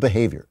pattern of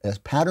behavior, a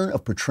pattern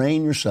of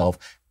portraying yourself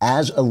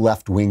as a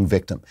left-wing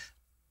victim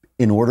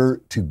in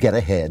order to get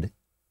ahead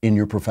in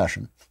your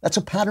profession. That's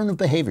a pattern of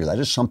behavior. That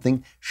is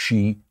something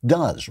she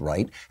does,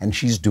 right? And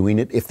she's doing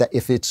it.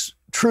 If it's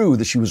true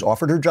that she was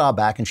offered her job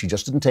back and she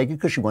just didn't take it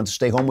because she wanted to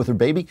stay home with her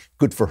baby,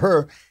 good for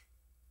her.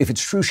 If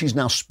it's true she's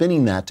now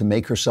spinning that to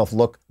make herself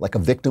look like a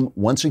victim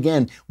once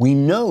again, we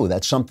know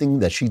that's something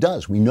that she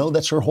does. We know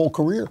that's her whole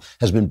career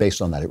has been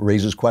based on that. It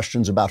raises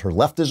questions about her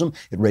leftism.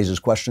 It raises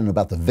questions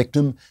about the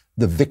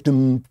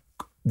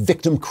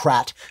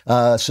victimcrat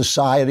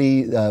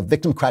society,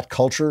 victimcrat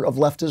culture of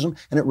leftism,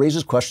 and it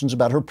raises questions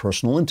about her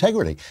personal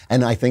integrity.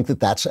 And I think that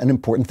that's an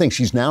important thing.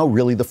 She's now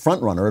really the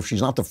front runner. If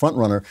she's not the front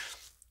runner,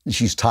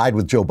 she's tied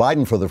with Joe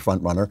Biden for the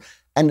front runner.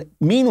 And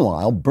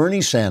meanwhile, Bernie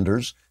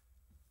Sanders,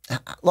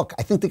 look,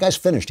 I think the guy's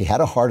finished. He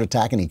had a heart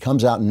attack and he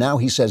comes out and now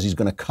he says he's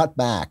going to cut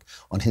back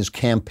on his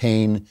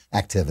campaign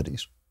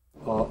activities.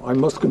 I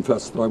must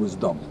confess that I was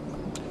dumb.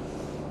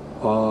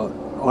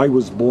 I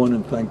was born,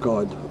 and thank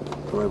God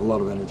that I have a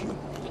lot of energy.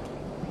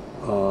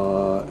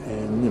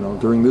 And, you know,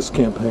 during this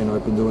campaign,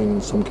 I've been doing,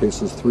 in some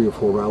cases, 3 or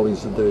 4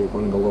 rallies a day,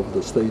 running all over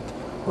the state,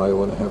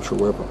 Iowa, New Hampshire,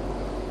 wherever.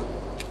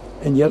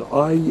 And yet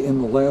I,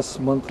 in the last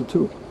month or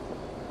two,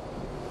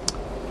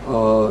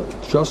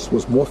 just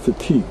was more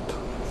fatigued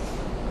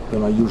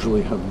than I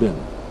usually have been.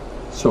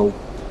 So,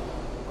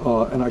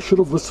 and I should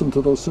have listened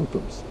to those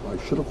symptoms.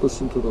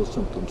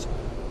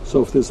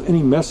 So if there's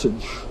any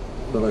message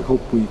that I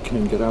hope we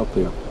can get out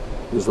there,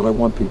 is that I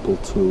want people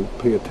to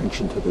pay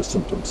attention to their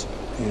symptoms.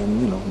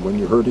 And, you know, when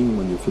you're hurting,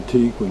 when you're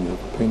fatigued, when you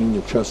have pain in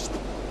your chest,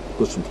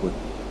 listen to it.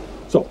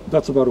 So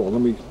that's about all.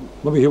 Let me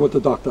hear what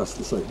the doctor has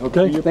to say,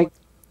 okay?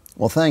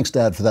 Well, thanks,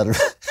 Dad, for that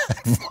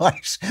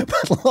advice.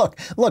 But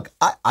look,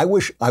 I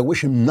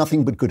wish him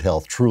nothing but good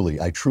health,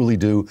 truly. I truly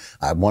do.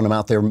 I want him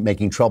out there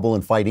making trouble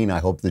and fighting. I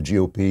hope the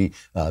GOP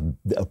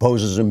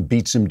opposes him,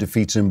 beats him,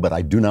 defeats him, but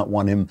I do not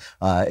want him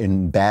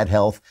in bad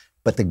health.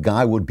 But the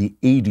guy would be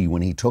 80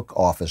 when he took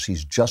office.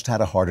 He's just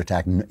had a heart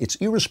attack. It's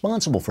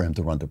irresponsible for him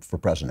to run for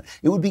president.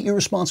 It would be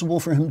irresponsible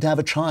for him to have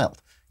a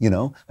child, you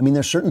know? I mean,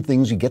 there's certain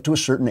things, you get to a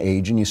certain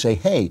age and you say,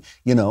 hey,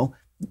 you know,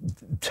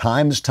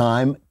 time is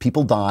time,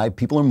 people die,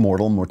 people are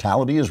mortal,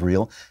 mortality is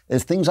real.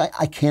 There's things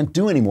I can't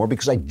do anymore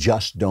because I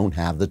just don't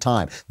have the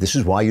time. This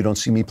is why you don't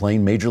see me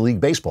playing Major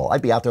League Baseball.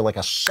 I'd be out there like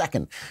a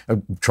second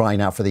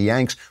trying out for the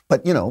Yanks,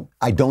 but, you know,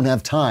 I don't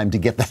have time to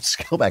get that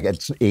skill back.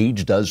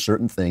 Age does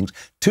certain things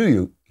to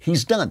you.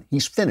 He's done.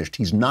 He's finished.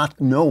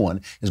 No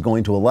one is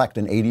going to elect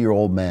an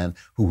 80-year-old man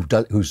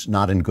who's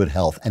not in good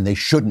health, and they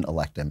shouldn't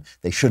elect him.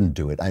 They shouldn't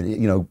do it.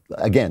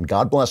 Again,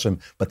 God bless him,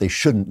 but he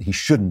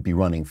shouldn't be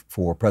running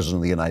for president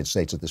of the United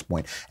States at this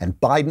point. And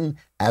Biden,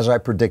 as I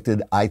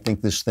predicted, I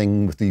think this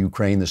thing with the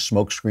Ukraine, this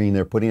smokescreen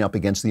they're putting up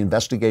against the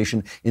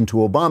investigation into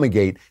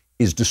Obamagate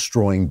is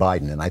destroying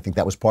Biden. And I think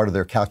that was part of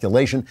their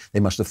calculation. They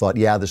must have thought,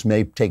 yeah, this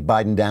may take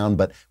Biden down,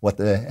 but what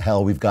the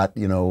hell, we've got,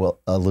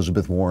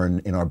 Elizabeth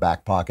Warren in our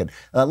back pocket.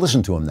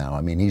 Listen to him now.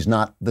 I mean,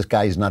 this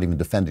guy is not even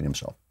defending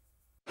himself.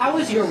 How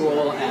is your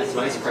role as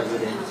vice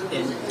president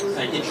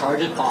in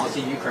charge of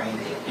policy in Ukraine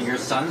and your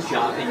son's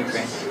job in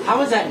Ukraine?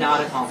 How is that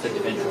not a conflict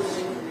of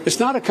interest? It's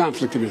not a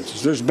conflict of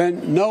interest. There's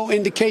been no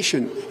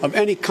indication of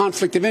any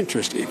conflict of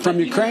interest from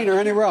Ukraine or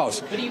anywhere else.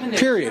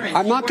 Period.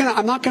 I'm not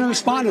going to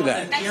respond to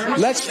that.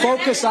 Let's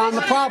focus on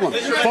the problem.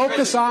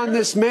 Focus on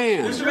this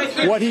man,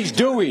 what he's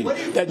doing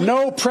that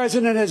no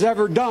president has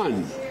ever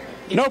done.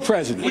 No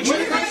president.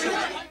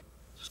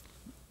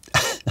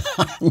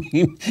 I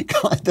mean,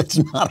 God, that's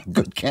not a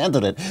good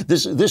candidate.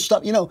 This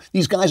stuff,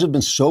 these guys have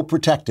been so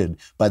protected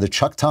by the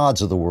Chuck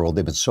Todds of the world.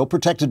 They've been so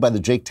protected by the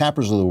Jake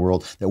Tappers of the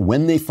world that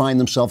when they find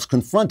themselves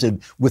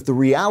confronted with the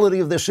reality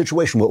of their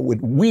situation, what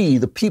would we,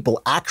 the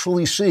people,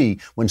 actually see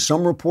when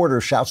some reporter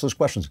shouts those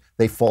questions,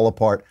 they fall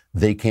apart.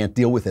 They can't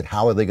deal with it.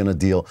 How are they going to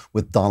deal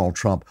with Donald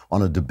Trump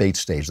on a debate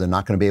stage? They're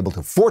not going to be able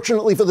to.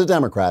 Fortunately for the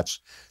Democrats,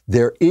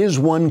 there is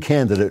one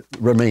candidate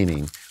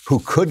remaining who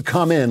could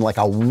come in like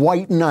a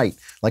white knight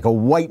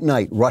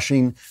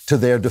rushing to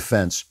their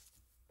defense.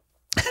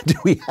 Do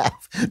we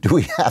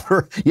have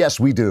her? Yes,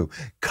 we do.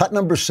 Cut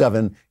number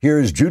 7. Here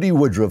is Judy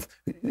Woodruff.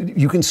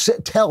 You can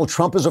tell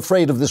Trump is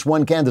afraid of this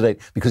one candidate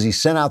because he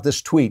sent out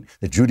this tweet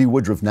that Judy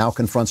Woodruff now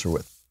confronts her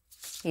with.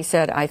 He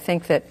said, I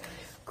think that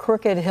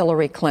crooked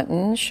Hillary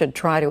Clinton should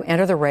try to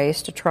enter the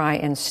race to try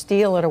and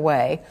steal it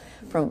away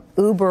from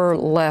uber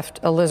left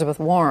Elizabeth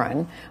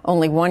Warren.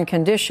 Only one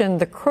condition,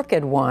 the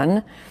crooked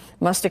one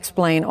must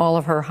explain all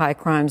of her high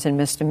crimes and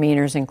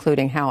misdemeanors,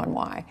 including how and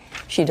why.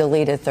 She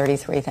deleted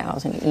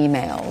 33,000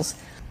 emails.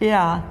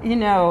 Yeah,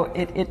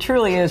 it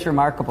truly is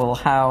remarkable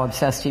how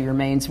obsessed he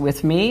remains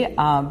with me.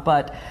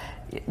 But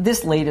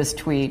this latest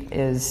tweet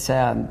is,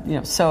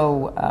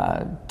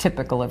 so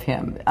typical of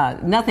him.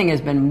 Nothing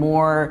has been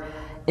more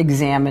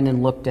examined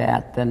and looked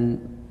at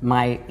than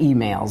my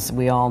emails.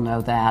 We all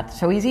know that.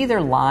 So he's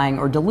either lying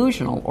or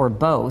delusional or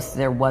both.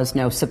 There was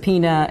no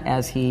subpoena,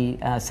 as he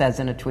says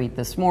in a tweet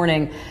this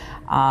morning.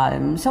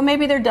 So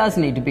maybe there does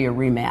need to be a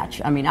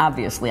rematch. I mean,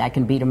 obviously, I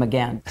can beat him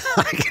again.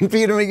 I can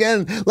beat him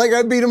again like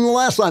I beat him the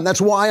last time. That's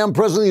why I'm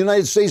president of the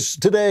United States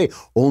today.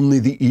 Only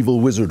the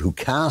evil wizard who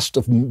cast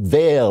a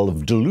veil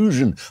of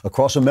delusion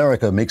across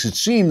America makes it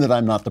seem that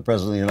I'm not the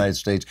president of the United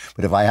States.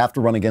 But if I have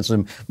to run against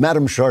him,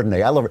 Madame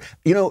Chardonnay, I love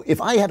her. If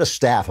I had a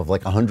staff of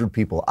like 100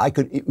 people,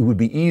 it would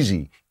be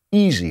easy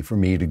for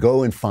me to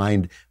go and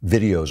find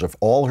videos of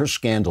all her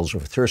scandals,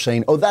 of her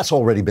saying, oh, that's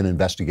already been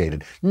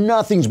investigated.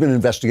 Nothing's been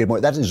investigated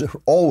more. That is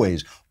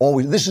always,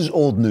 this is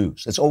old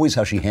news. It's always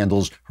how she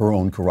handles her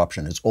own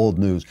corruption. It's old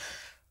news.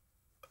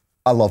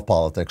 I love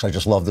politics. I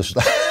just love this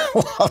stuff.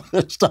 love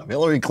this stuff.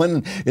 Hillary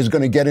Clinton is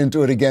going to get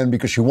into it again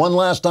because she won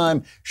last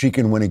time. She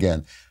can win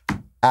again.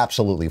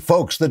 Absolutely.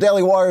 Folks, the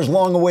Daily Wire's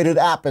long-awaited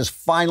app is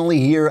finally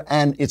here,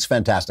 and it's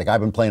fantastic.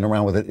 I've been playing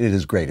around with it. It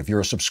is great. If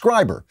you're a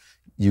subscriber,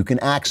 you can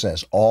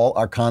access all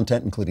our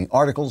content, including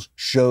articles,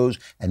 shows,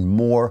 and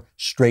more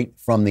straight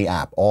from the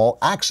app. All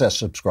access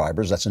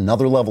subscribers, that's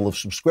another level of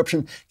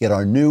subscription, get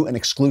our new and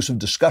exclusive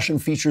discussion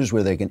features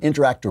where they can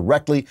interact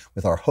directly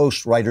with our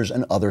hosts, writers,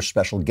 and other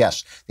special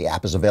guests. The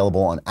app is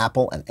available on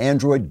Apple and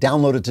Android.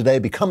 Download it today,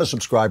 become a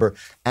subscriber,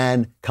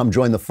 and come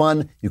join the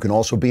fun. You can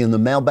also be in the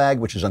mailbag,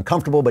 which is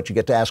uncomfortable, but you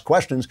get to ask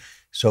questions,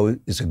 so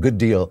it's a good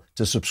deal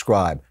to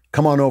subscribe.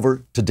 Come on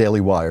over to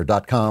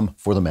dailywire.com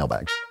for the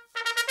mailbag.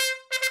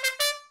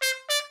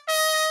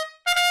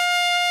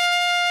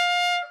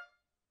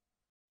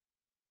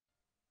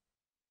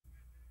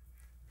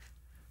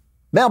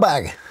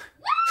 Mailbag.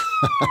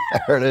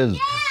 There it is.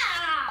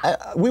 I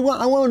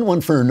want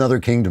one for Another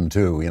Kingdom,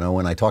 too.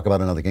 When I talk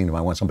about Another Kingdom,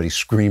 I want somebody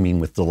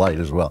screaming with delight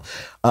as well.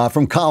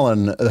 From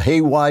Colin,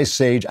 hey, wise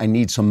sage, I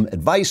need some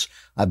advice.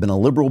 I've been a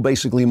liberal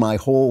basically my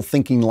whole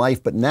thinking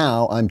life, but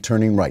now I'm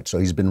turning right. So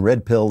he's been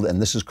red-pilled,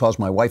 and this has caused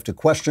my wife to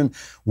question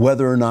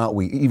whether or not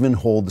we even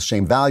hold the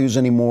same values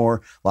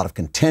anymore. A lot of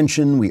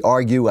contention. We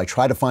argue. I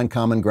try to find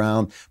common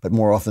ground, but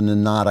more often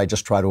than not, I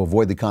just try to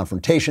avoid the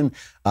confrontation.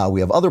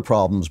 We have other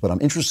problems, but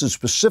I'm interested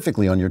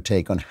specifically on your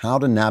take on how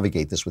to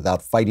navigate this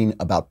without fighting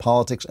about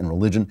politics and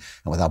religion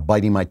and without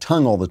biting my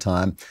tongue all the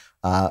time.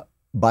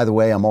 By the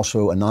way, I'm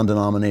also a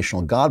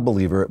non-denominational God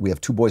believer. We have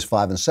 2 boys,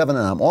 5 and 7,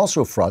 and I'm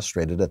also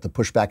frustrated at the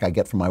pushback I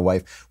get from my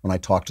wife when I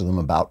talk to them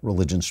about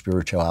religion,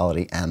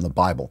 spirituality, and the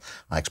Bible.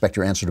 I expect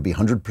your answer to be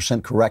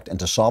 100% correct and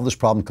to solve this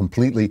problem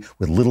completely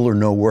with little or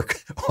no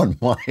work on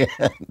my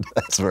end.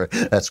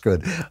 That's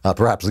good.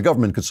 Perhaps the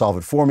government could solve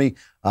it for me.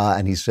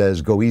 And he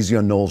says, go easy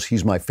on Knowles.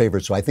 He's my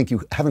favorite. So I think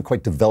you haven't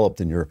quite developed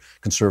in your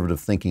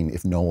conservative thinking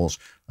if Knowles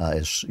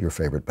is your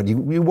favorite. But you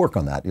work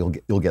on that.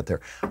 You'll get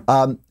there.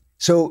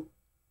 So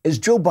as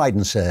Joe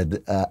Biden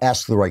said,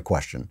 ask the right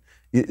question.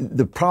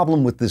 The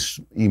problem with this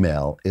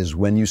email is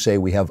when you say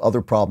we have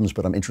other problems,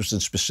 but I'm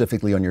interested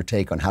specifically on your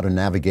take on how to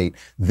navigate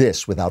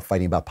this without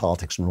fighting about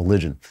politics and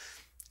religion.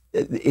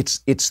 It's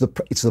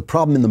the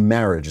problem in the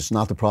marriage. It's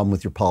not the problem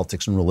with your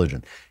politics and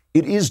religion.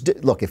 It is,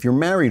 look, if you're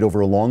married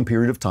over a long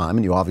period of time,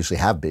 and you obviously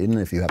have been,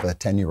 if you have a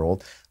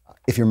 10-year-old,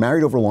 if you're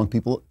married over a long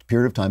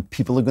period of time,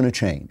 people are going to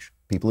change.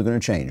 People are going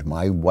to change.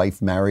 My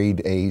wife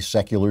married a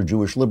secular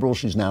Jewish liberal.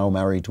 She's now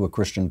married to a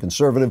Christian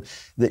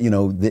conservative.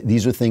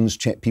 These are things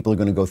people are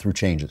going to go through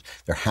changes.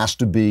 There has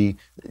to be,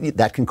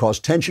 that can cause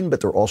tension, but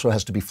there also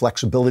has to be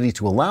flexibility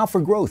to allow for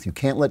growth. You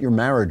can't let your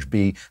marriage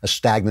be a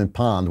stagnant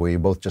pond where you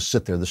both just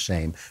sit there the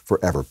same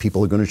forever.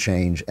 People are going to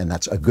change, and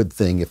that's a good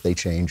thing if they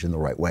change in the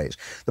right ways.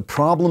 The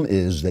problem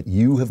is that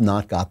you have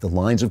not got the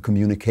lines of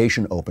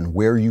communication open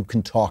where you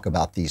can talk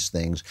about these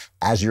things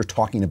as you're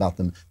talking about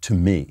them to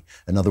me.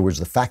 In other words,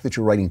 the fact that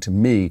you're writing to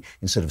me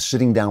instead of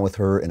sitting down with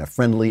her in a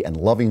friendly and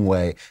loving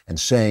way and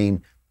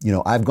saying,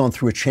 I've gone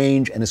through a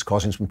change and it's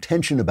causing some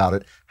tension about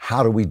it.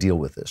 How do we deal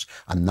with this?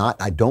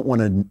 I don't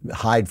want to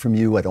hide from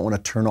you. I don't want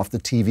to turn off the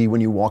TV when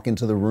you walk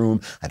into the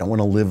room. I don't want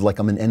to live like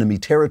I'm in enemy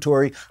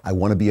territory. I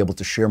want to be able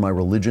to share my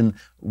religion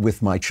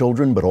with my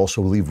children, but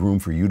also leave room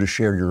for you to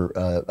share your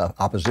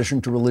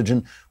opposition to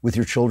religion with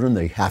your children.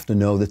 They have to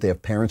know that they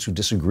have parents who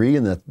disagree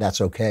and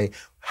that's okay.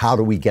 How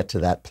do we get to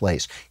that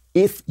place?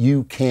 If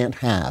you can't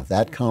have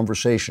that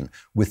conversation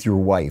with your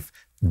wife,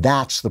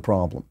 that's the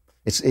problem.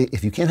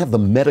 If you can't have the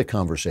meta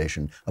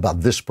conversation about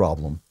this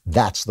problem,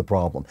 that's the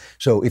problem.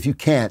 So if you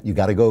can't, you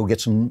got to go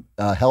get some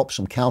help,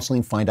 some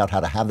counseling, find out how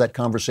to have that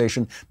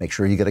conversation. Make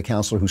sure you get a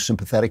counselor who's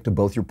sympathetic to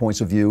both your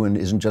points of view and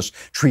isn't just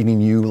treating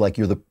you like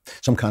you're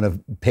some kind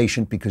of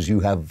patient because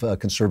you have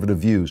conservative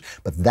views.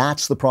 But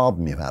that's the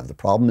problem you have. The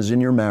problem is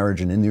in your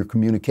marriage and in your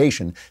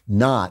communication,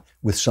 not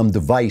with some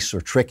device or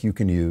trick you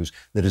can use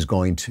that is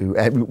going to,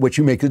 what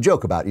you make a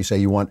joke about. You say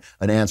you want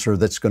an answer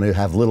that's going to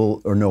have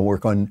little or no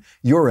work on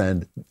your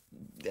end.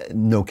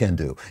 No can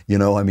do.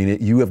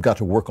 You have got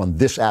to work on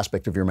this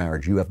aspect of your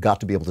marriage. You have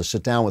got to be able to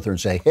sit down with her and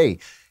say, hey,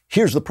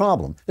 here's the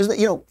problem. Is that,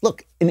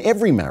 look, in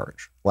every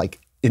marriage,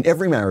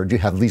 you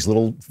have these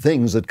little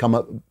things that come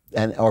up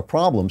and are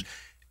problems.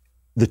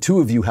 The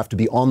two of you have to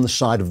be on the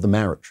side of the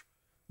marriage.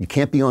 You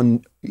can't be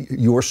on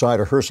your side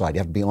or her side. You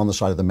have to be on the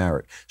side of the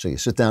marriage. So you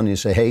sit down and you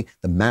say, hey,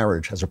 the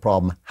marriage has a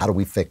problem. How do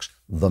we fix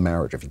the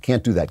marriage? If you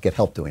can't do that, get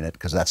help doing it,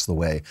 because that's the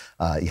way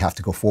you have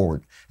to go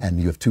forward. And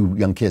you have 2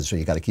 young kids, so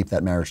you got to keep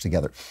that marriage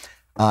together.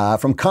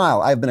 From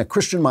Kyle, I've been a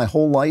Christian my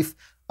whole life,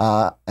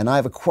 and I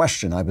have a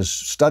question. I was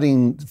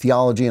studying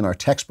theology, and our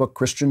textbook,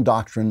 Christian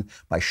Doctrine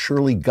by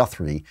Shirley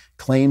Guthrie,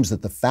 claims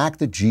that the fact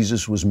that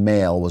Jesus was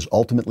male was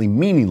ultimately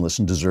meaningless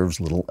and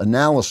deserves little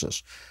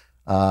analysis.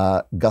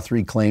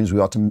 Guthrie claims we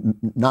ought to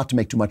not to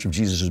make too much of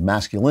Jesus'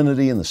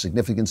 masculinity, and the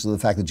significance of the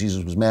fact that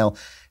Jesus was male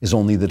is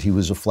only that he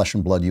was a flesh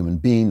and blood human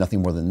being,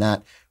 nothing more than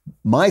that.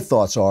 My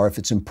thoughts are, if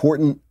it's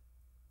important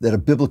that a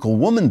biblical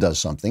woman does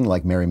something,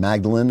 like Mary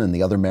Magdalene and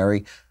the other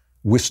Mary,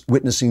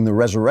 witnessing the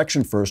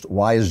resurrection first,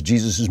 why is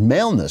Jesus'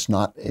 maleness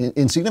not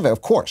insignificant?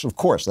 Of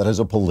course, that is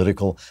a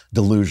political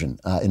delusion.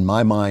 In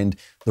my mind,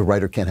 the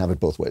writer can't have it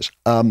both ways.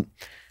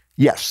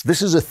 Yes,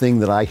 this is a thing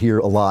that I hear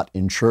a lot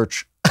in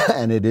church,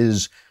 and it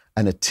is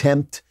an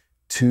attempt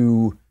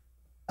to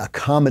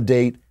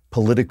accommodate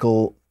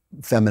political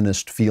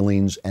feminist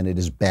feelings, and it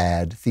is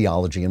bad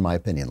theology, in my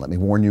opinion. Let me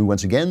warn you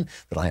once again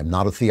that I am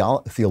not a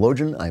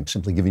theologian. I am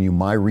simply giving you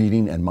my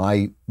reading and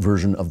my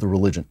version of the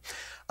religion.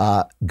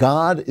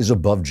 God is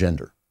above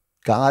gender.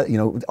 God,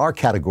 our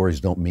categories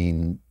don't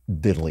mean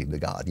diddly to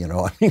God,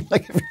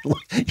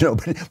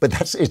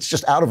 but it's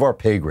just out of our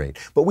pay grade.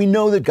 But we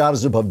know that God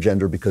is above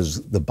gender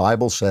because the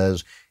Bible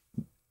says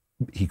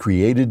he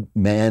created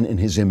man in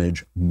his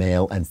image,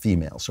 male and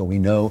female. So we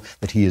know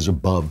that he is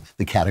above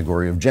the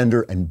category of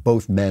gender, and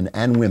both men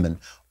and women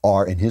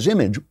are in his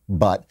image,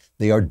 but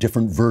they are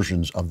different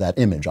versions of that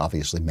image.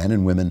 Obviously, men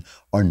and women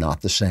are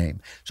not the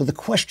same. So the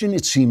question,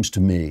 it seems to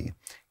me,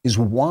 is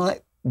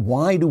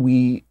why do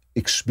we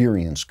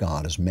experience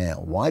God as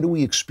male? Why do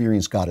we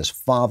experience God as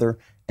Father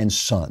and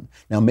Son?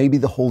 Now, maybe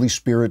the Holy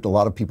Spirit, a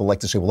lot of people like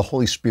to say, well, the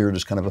Holy Spirit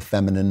is kind of a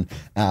feminine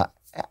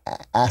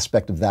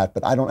aspect of that,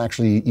 but I don't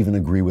actually even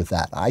agree with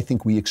that. I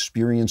think we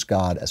experience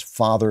God as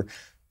Father,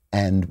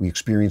 and we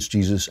experience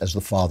Jesus as the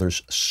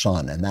Father's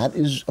Son. And that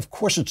is, of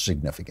course, it's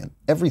significant.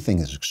 Everything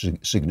is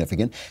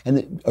significant,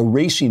 and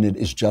erasing it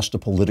is just a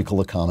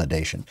political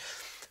accommodation.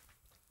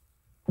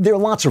 There are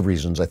lots of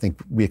reasons I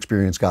think we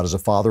experience God as a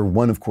father.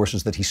 One, of course,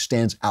 is that he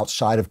stands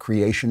outside of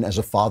creation as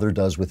a father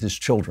does with his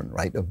children,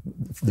 right?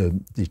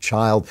 The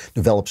child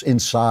develops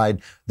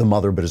inside the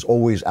mother, but is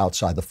always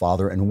outside the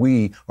father. And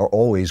we are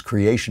always,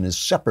 creation is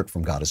separate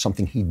from God. It's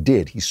something he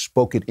did. He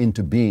spoke it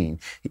into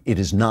being. It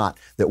is not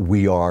that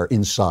we are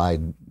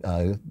inside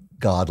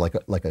God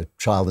like a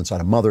child inside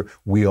a mother.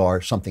 We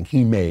are something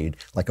he made,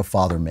 like a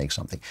father makes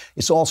something.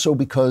 It's also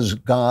because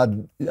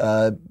God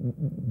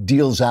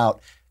deals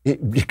out.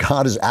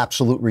 God is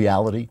absolute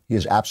reality. He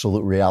is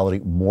absolute reality,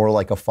 more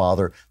like a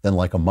father than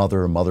like a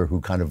mother who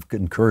kind of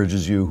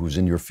encourages you, who's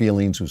in your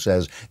feelings, who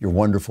says, you're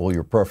wonderful,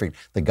 you're perfect.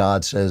 That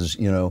God says,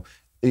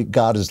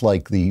 God is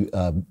like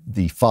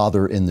the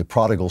father in the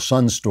prodigal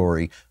son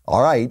story.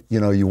 All right,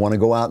 you want to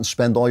go out and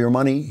spend all your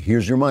money?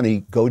 Here's your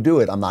money. Go do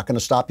it. I'm not going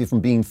to stop you from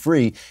being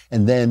free.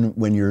 And then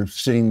when you're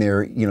sitting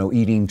there,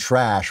 eating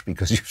trash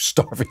because you're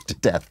starving to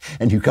death,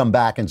 and you come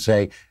back and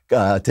say,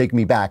 take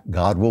me back,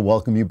 God will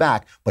welcome you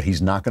back, but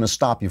he's not going to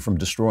stop you from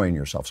destroying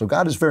yourself. So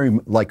God is very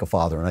like a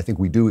father, and I think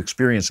we do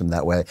experience him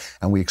that way,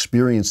 and we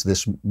experience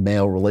this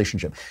male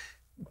relationship.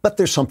 But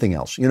there's something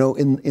else.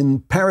 In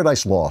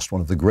Paradise Lost,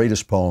 one of the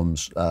greatest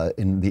poems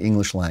in the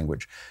English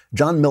language,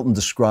 John Milton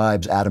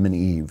describes Adam and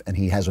Eve, and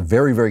he has a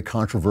very, very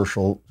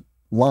controversial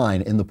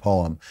line in the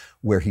poem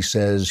where he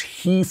says,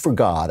 he for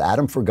God,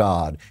 Adam for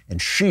God,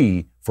 and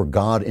she for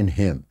God in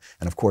him.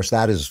 And of course,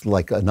 that is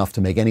like enough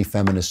to make any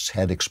feminist's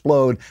head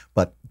explode,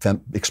 but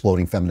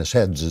exploding feminist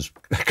heads is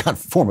a kind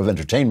of form of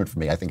entertainment for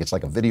me. I think it's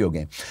like a video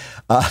game.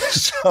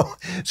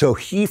 So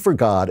he for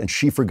God and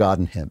she for God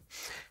in him.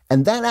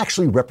 And that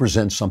actually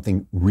represents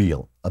something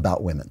real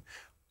about women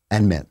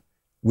and men,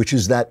 which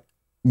is that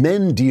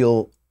men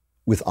deal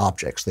with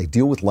objects. They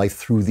deal with life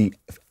through the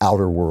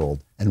outer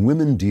world, and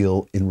women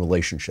deal in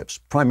relationships,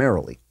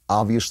 primarily.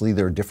 Obviously,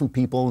 there are different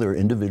people, there are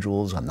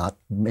individuals. I'm not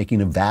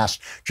making a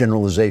vast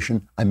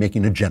generalization. I'm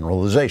making a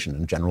generalization,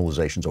 and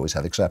generalizations always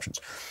have exceptions.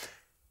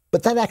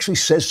 But that actually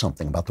says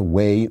something about the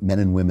way men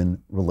and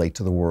women relate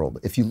to the world.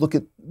 If you look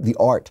at the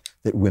art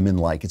that women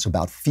like, it's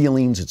about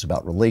feelings, it's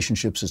about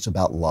relationships, it's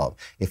about love.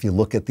 If you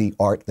look at the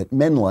art that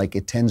men like,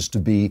 it tends to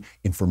be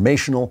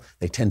informational.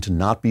 They tend to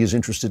not be as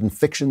interested in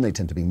fiction. They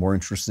tend to be more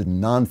interested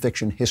in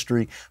nonfiction,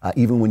 history.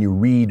 Even when you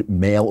read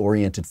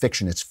male-oriented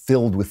fiction, it's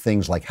filled with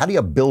things like, how do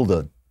you build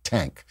a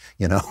tank?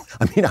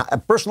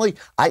 Personally,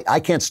 I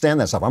can't stand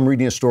that stuff. I'm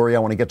reading a story, I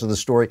want to get to the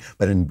story,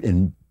 but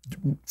in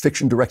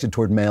fiction directed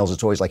toward males,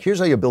 it's always like, here's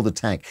how you build a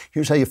tank.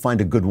 Here's how you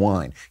find a good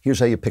wine. Here's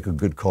how you pick a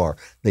good car.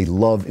 They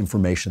love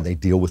information. They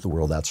deal with the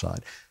world outside.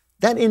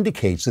 That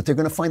indicates that they're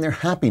going to find their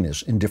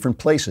happiness in different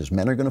places.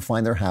 Men are going to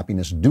find their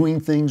happiness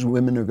doing things.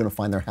 Women are going to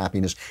find their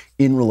happiness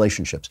in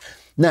relationships.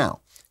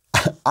 Now,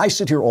 I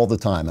sit here all the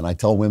time and I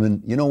tell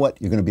women, you know what?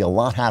 You're going to be a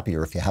lot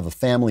happier if you have a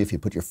family, if you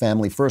put your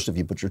family first, if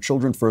you put your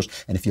children first,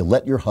 and if you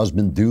let your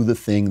husband do the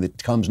thing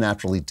that comes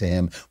naturally to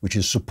him, which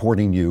is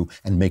supporting you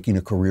and making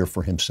a career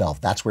for himself.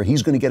 That's where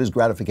he's going to get his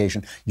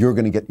gratification. You're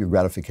going to get your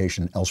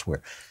gratification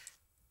elsewhere.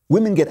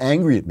 Women get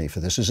angry at me for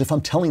this as if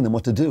I'm telling them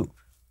what to do.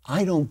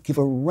 I don't give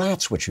a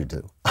rat's what you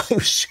do. I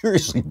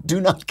seriously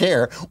do not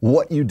care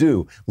what you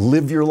do.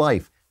 Live your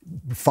life.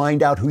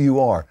 Find out who you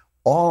are.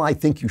 All I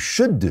think you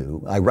should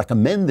do, I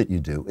recommend that you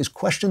do, is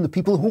question the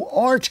people who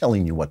are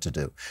telling you what to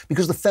do.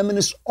 Because the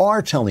feminists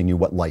are telling you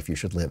what life you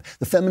should live.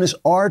 The feminists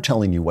are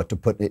telling you what to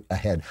put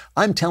ahead.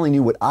 I'm telling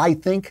you what I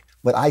think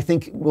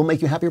will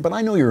make you happier, but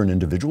I know you're an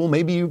individual.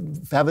 Maybe you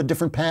have a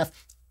different path.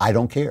 I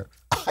don't care.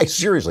 I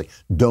seriously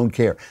don't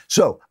care.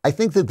 So I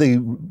think that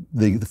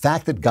the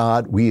fact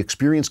that we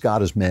experience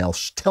God as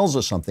males tells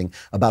us something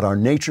about our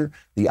nature.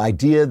 The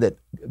idea that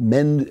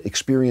men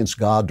experience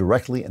God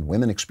directly and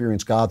women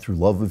experience God through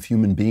love of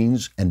human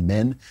beings and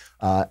men,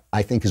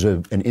 I think is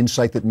an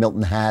insight that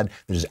Milton had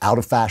that is out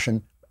of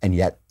fashion and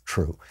yet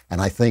true. And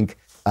I think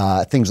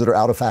things that are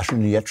out of fashion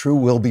and yet true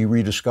will be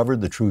rediscovered.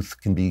 The truth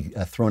can be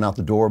thrown out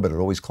the door, but it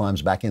always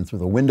climbs back in through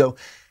the window.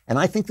 And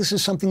I think this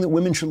is something that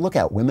women should look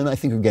at. Women, I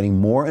think, are getting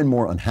more and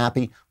more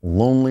unhappy,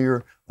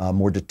 lonelier,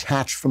 more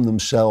detached from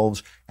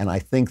themselves. And I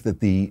think that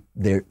the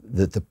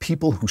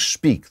people who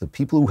speak, the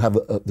people who have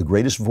the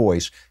greatest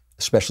voice,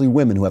 especially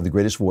women who have the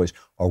greatest voice,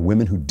 are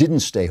women who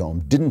didn't stay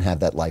home, didn't have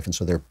that life. And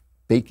so they're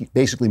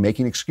basically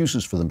making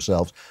excuses for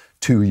themselves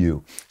to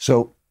you.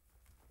 So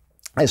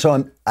I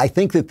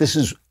think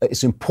that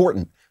it's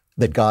important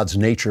that God's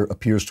nature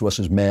appears to us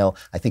as male.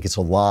 I think it's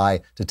a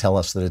lie to tell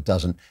us that it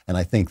doesn't. And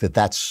I think that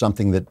that's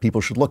something that people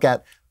should look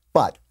at.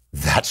 But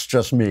that's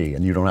just me,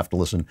 and you don't have to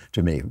listen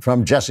to me.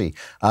 From Jesse,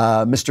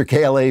 Mr.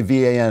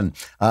 KLAVAN,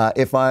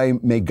 if I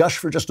may gush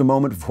for just a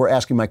moment before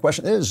asking my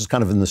question, this is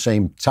kind of in the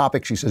same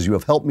topic. She says, you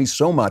have helped me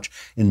so much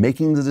in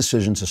making the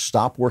decision to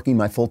stop working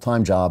my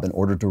full-time job in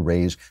order to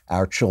raise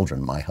our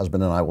children. My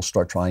husband and I will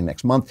start trying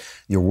next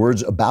month. Your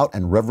words about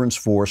and reverence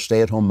for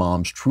stay-at-home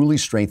moms truly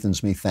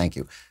strengthens me. Thank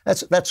you.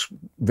 That's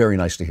very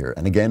nice to hear.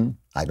 And again,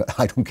 I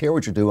don't care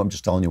what you do. I'm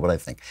just telling you what I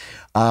think.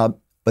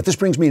 But this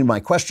brings me to my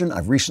question.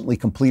 I've recently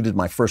completed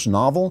my first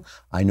novel.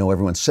 I know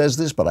everyone says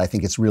this, but I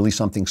think it's really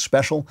something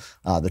special.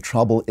 The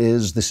trouble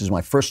is, this is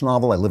my first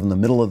novel. I live in the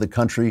middle of the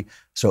country,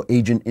 so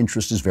agent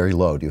interest is very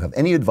low. Do you have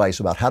any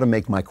advice about how to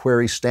make my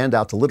query stand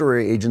out to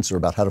literary agents, or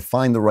about how to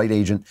find the right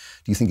agent?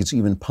 Do you think it's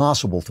even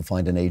possible to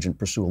find an agent,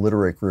 pursue a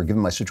literary career?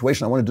 Given my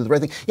situation, I want to do the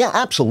right thing. Yeah,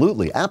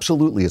 absolutely.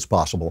 Absolutely, it's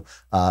possible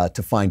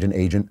to find an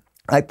agent.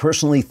 I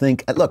personally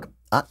think, look,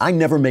 I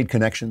never made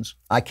connections.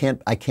 I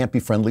can't be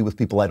friendly with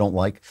people I don't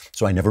like.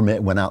 So I never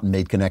went out and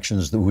made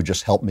connections that would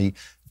just help me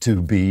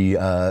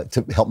to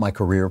help my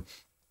career.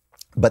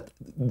 But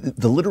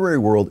the literary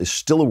world is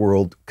still a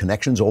world.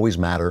 Connections always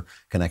matter.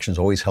 Connections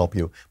always help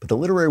you. But the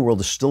literary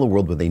world is still a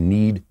world where they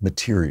need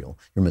material.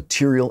 Your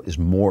material is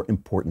more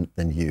important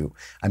than you.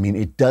 I mean,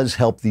 it does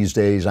help these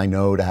days, I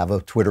know, to have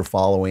a Twitter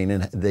following,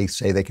 and they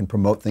say they can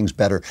promote things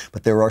better.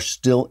 But there are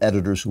still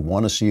editors who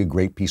want to see a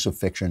great piece of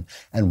fiction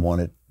and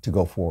want it to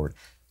go forward.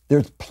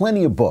 There's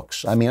plenty of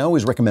books. I mean, I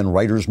always recommend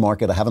Writer's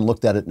Market. I haven't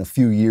looked at it in a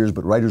few years,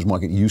 but Writer's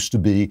Market used to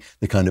be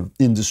the kind of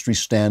industry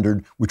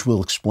standard which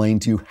will explain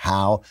to you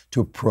how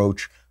to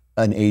approach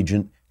an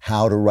agent,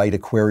 how to write a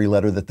query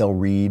letter that they'll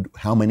read,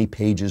 how many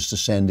pages to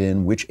send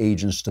in, which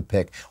agents to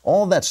pick.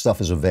 All that stuff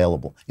is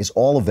available. It's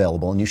all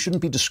available, and you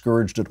shouldn't be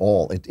discouraged at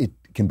all. It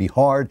can be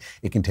hard.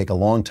 It can take a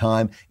long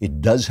time.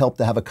 It does help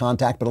to have a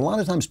contact, but a lot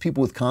of times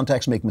people with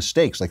contacts make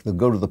mistakes. Like they'll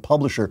go to the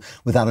publisher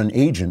without an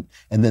agent,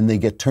 and then they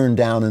get turned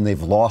down, and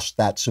they've lost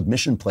that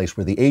submission place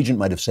where the agent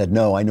might have said,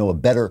 no, I know a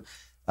better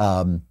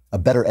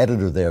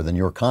editor there than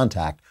your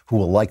contact who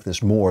will like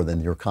this more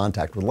than your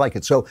contact would like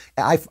it. So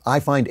I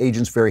find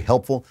agents very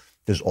helpful.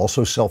 There's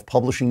also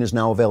self-publishing is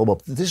now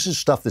available. This is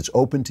stuff that's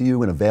open to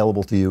you and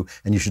available to you,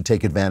 and you should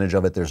take advantage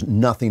of it. There's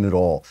nothing at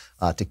all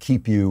to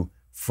keep you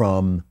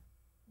from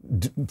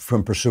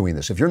pursuing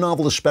this. If your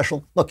novel is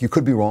special, look, you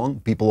could be wrong.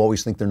 People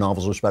always think their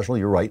novels are special.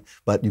 You're right,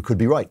 but you could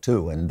be right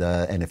too.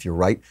 And if you're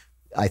right,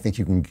 I think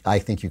you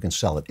can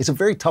sell it. It's a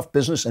very tough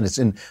business, and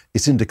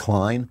it's in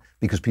decline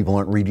because people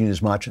aren't reading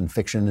as much, and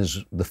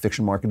the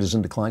fiction market is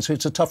in decline. So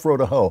it's a tough road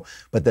to hoe,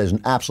 but there's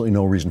absolutely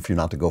no reason for you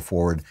not to go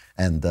forward.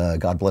 And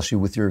God bless you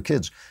with your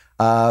kids.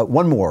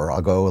 One more.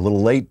 I'll go a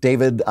little late.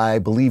 I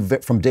believe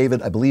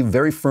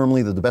very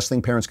firmly that the best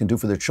thing parents can do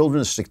for their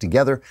children is stick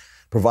together,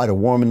 provide a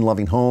warm and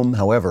loving home.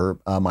 However,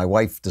 my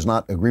wife does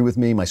not agree with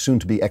me. My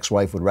soon-to-be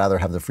ex-wife would rather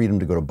have the freedom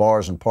to go to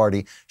bars and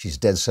party. She's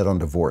dead set on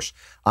divorce.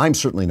 I'm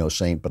certainly no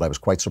saint, but I was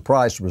quite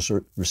surprised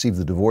to receive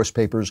the divorce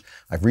papers.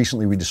 I've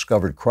recently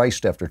rediscovered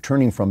Christ after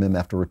returning from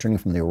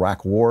the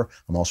Iraq War.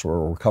 I'm also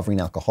a recovering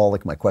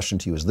alcoholic. My question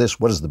to you is this: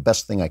 what is the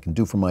best thing I can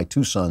do for my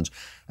two sons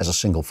as a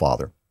single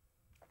father?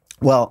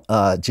 Well,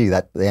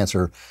 the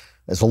answer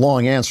is a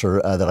long answer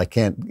that I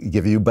can't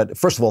give you. But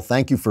first of all,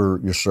 thank you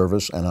for your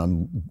service, and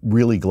I'm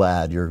really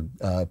glad you're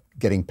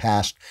getting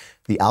past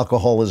the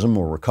alcoholism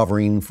or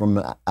recovering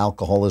from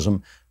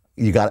alcoholism.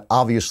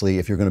 Obviously,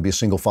 if you're going to be a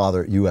single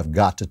father, you have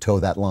got to toe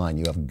that line.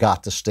 You have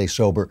got to stay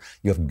sober.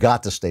 You have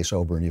got to stay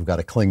sober, and you've got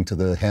to cling to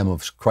the hem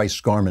of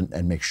Christ's garment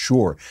and make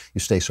sure you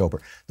stay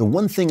sober. The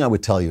one thing I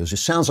would tell you is it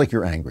sounds like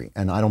you're angry,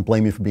 and I don't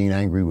blame you for being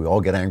angry. We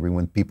all get angry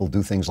when people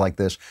do things like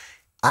this.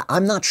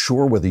 I'm not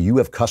sure whether you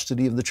have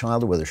custody of the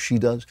child or whether she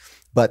does,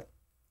 but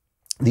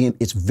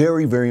it's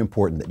very, very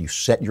important that you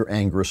set your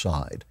anger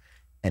aside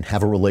and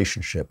have a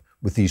relationship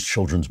with these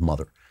children's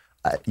mother.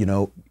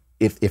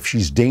 If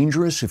she's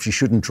dangerous, if she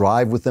shouldn't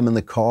drive with them in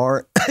the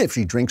car, if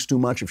she drinks too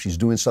much, if she's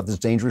doing stuff that's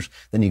dangerous,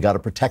 then you got to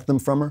protect them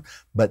from her.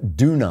 But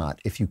do not,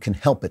 if you can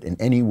help it in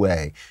any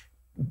way,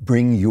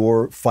 bring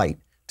your fight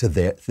to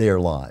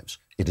their lives.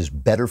 It is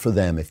better for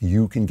them if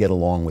you can get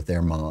along with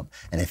their mom.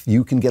 And if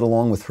you can get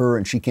along with her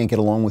and she can't get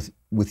along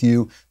with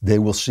you, they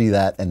will see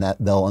that and that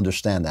they'll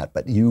understand that.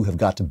 But you have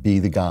got to be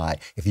the guy.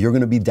 If you're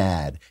going to be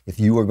dad, if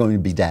you are going to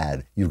be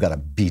dad, you've got to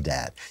be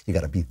dad. You've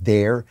got to be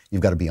there.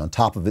 You've got to be on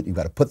top of it. You've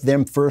got to put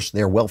them first,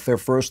 their welfare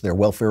first, their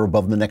welfare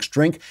above the next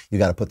drink. You've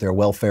got to put their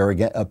welfare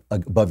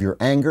above your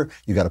anger.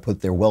 You've got to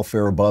put their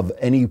welfare above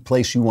any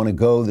place you want to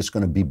go that's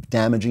going to be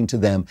damaging to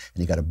them.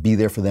 And you've got to be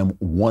there for them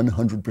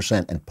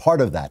 100%. And part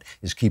of that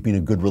is keeping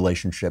a good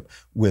relationship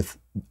with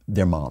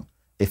their mom.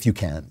 If you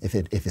can, if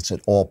it's at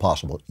all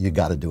possible, you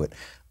got to do it.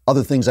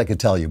 Other things I could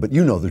tell you, but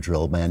you know the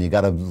drill, man. You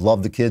got to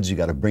love the kids. You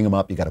got to bring them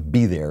up. You got to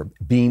be there.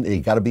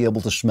 They got to be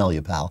able to smell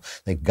you, pal.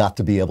 They got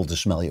to be able to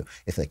smell you.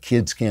 If the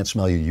kids can't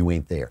smell you, you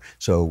ain't there.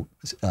 So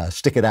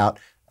stick it out.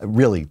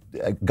 Really,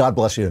 God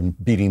bless you in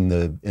beating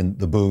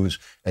the booze.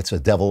 It's a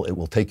devil. It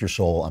will take your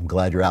soul. I'm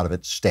glad you're out of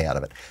it. Stay out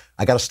of it.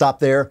 I got to stop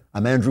there.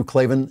 I'm Andrew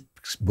Klavan.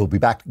 We'll be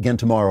back again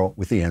tomorrow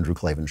with The Andrew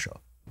Klavan Show.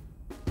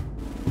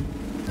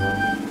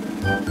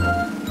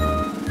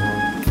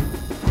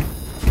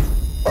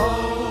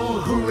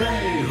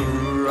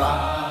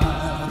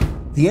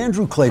 The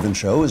Andrew Klavan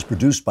Show is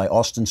produced by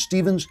Austin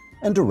Stevens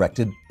and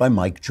directed by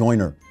Mike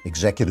Joyner.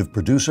 Executive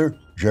producer,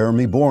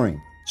 Jeremy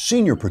Boring.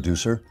 Senior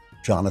producer,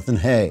 Jonathan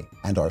Hay.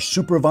 And our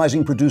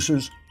supervising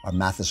producers are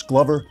Mathis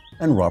Glover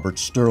and Robert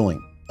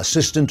Sterling.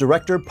 Assistant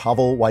director,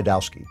 Pavel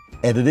Wydowski.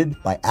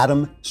 Edited by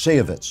Adam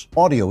Sayevitz.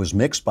 Audio is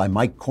mixed by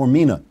Mike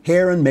Cormina.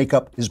 Hair and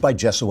makeup is by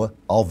Jesua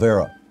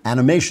Alvera.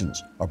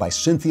 Animations are by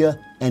Cynthia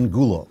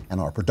Angulo. And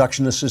our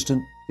production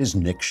assistant is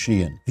Nick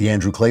Sheehan. The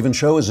Andrew Klavan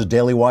Show is a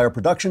Daily Wire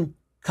production.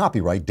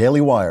 Copyright Daily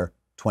Wire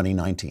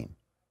 2019.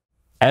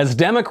 As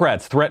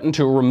Democrats threaten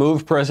to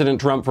remove President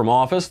Trump from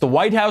office, the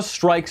White House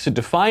strikes a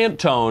defiant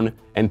tone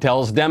and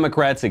tells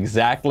Democrats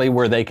exactly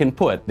where they can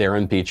put their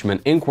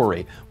impeachment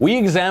inquiry. We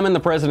examine the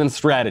president's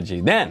strategy.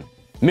 Then,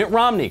 Mitt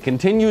Romney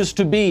continues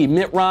to be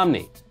Mitt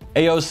Romney.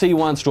 AOC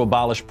wants to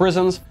abolish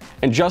prisons,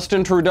 and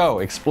Justin Trudeau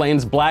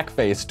explains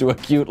blackface to a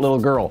cute little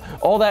girl.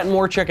 All that and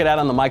more, check it out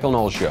on The Michael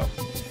Knowles Show.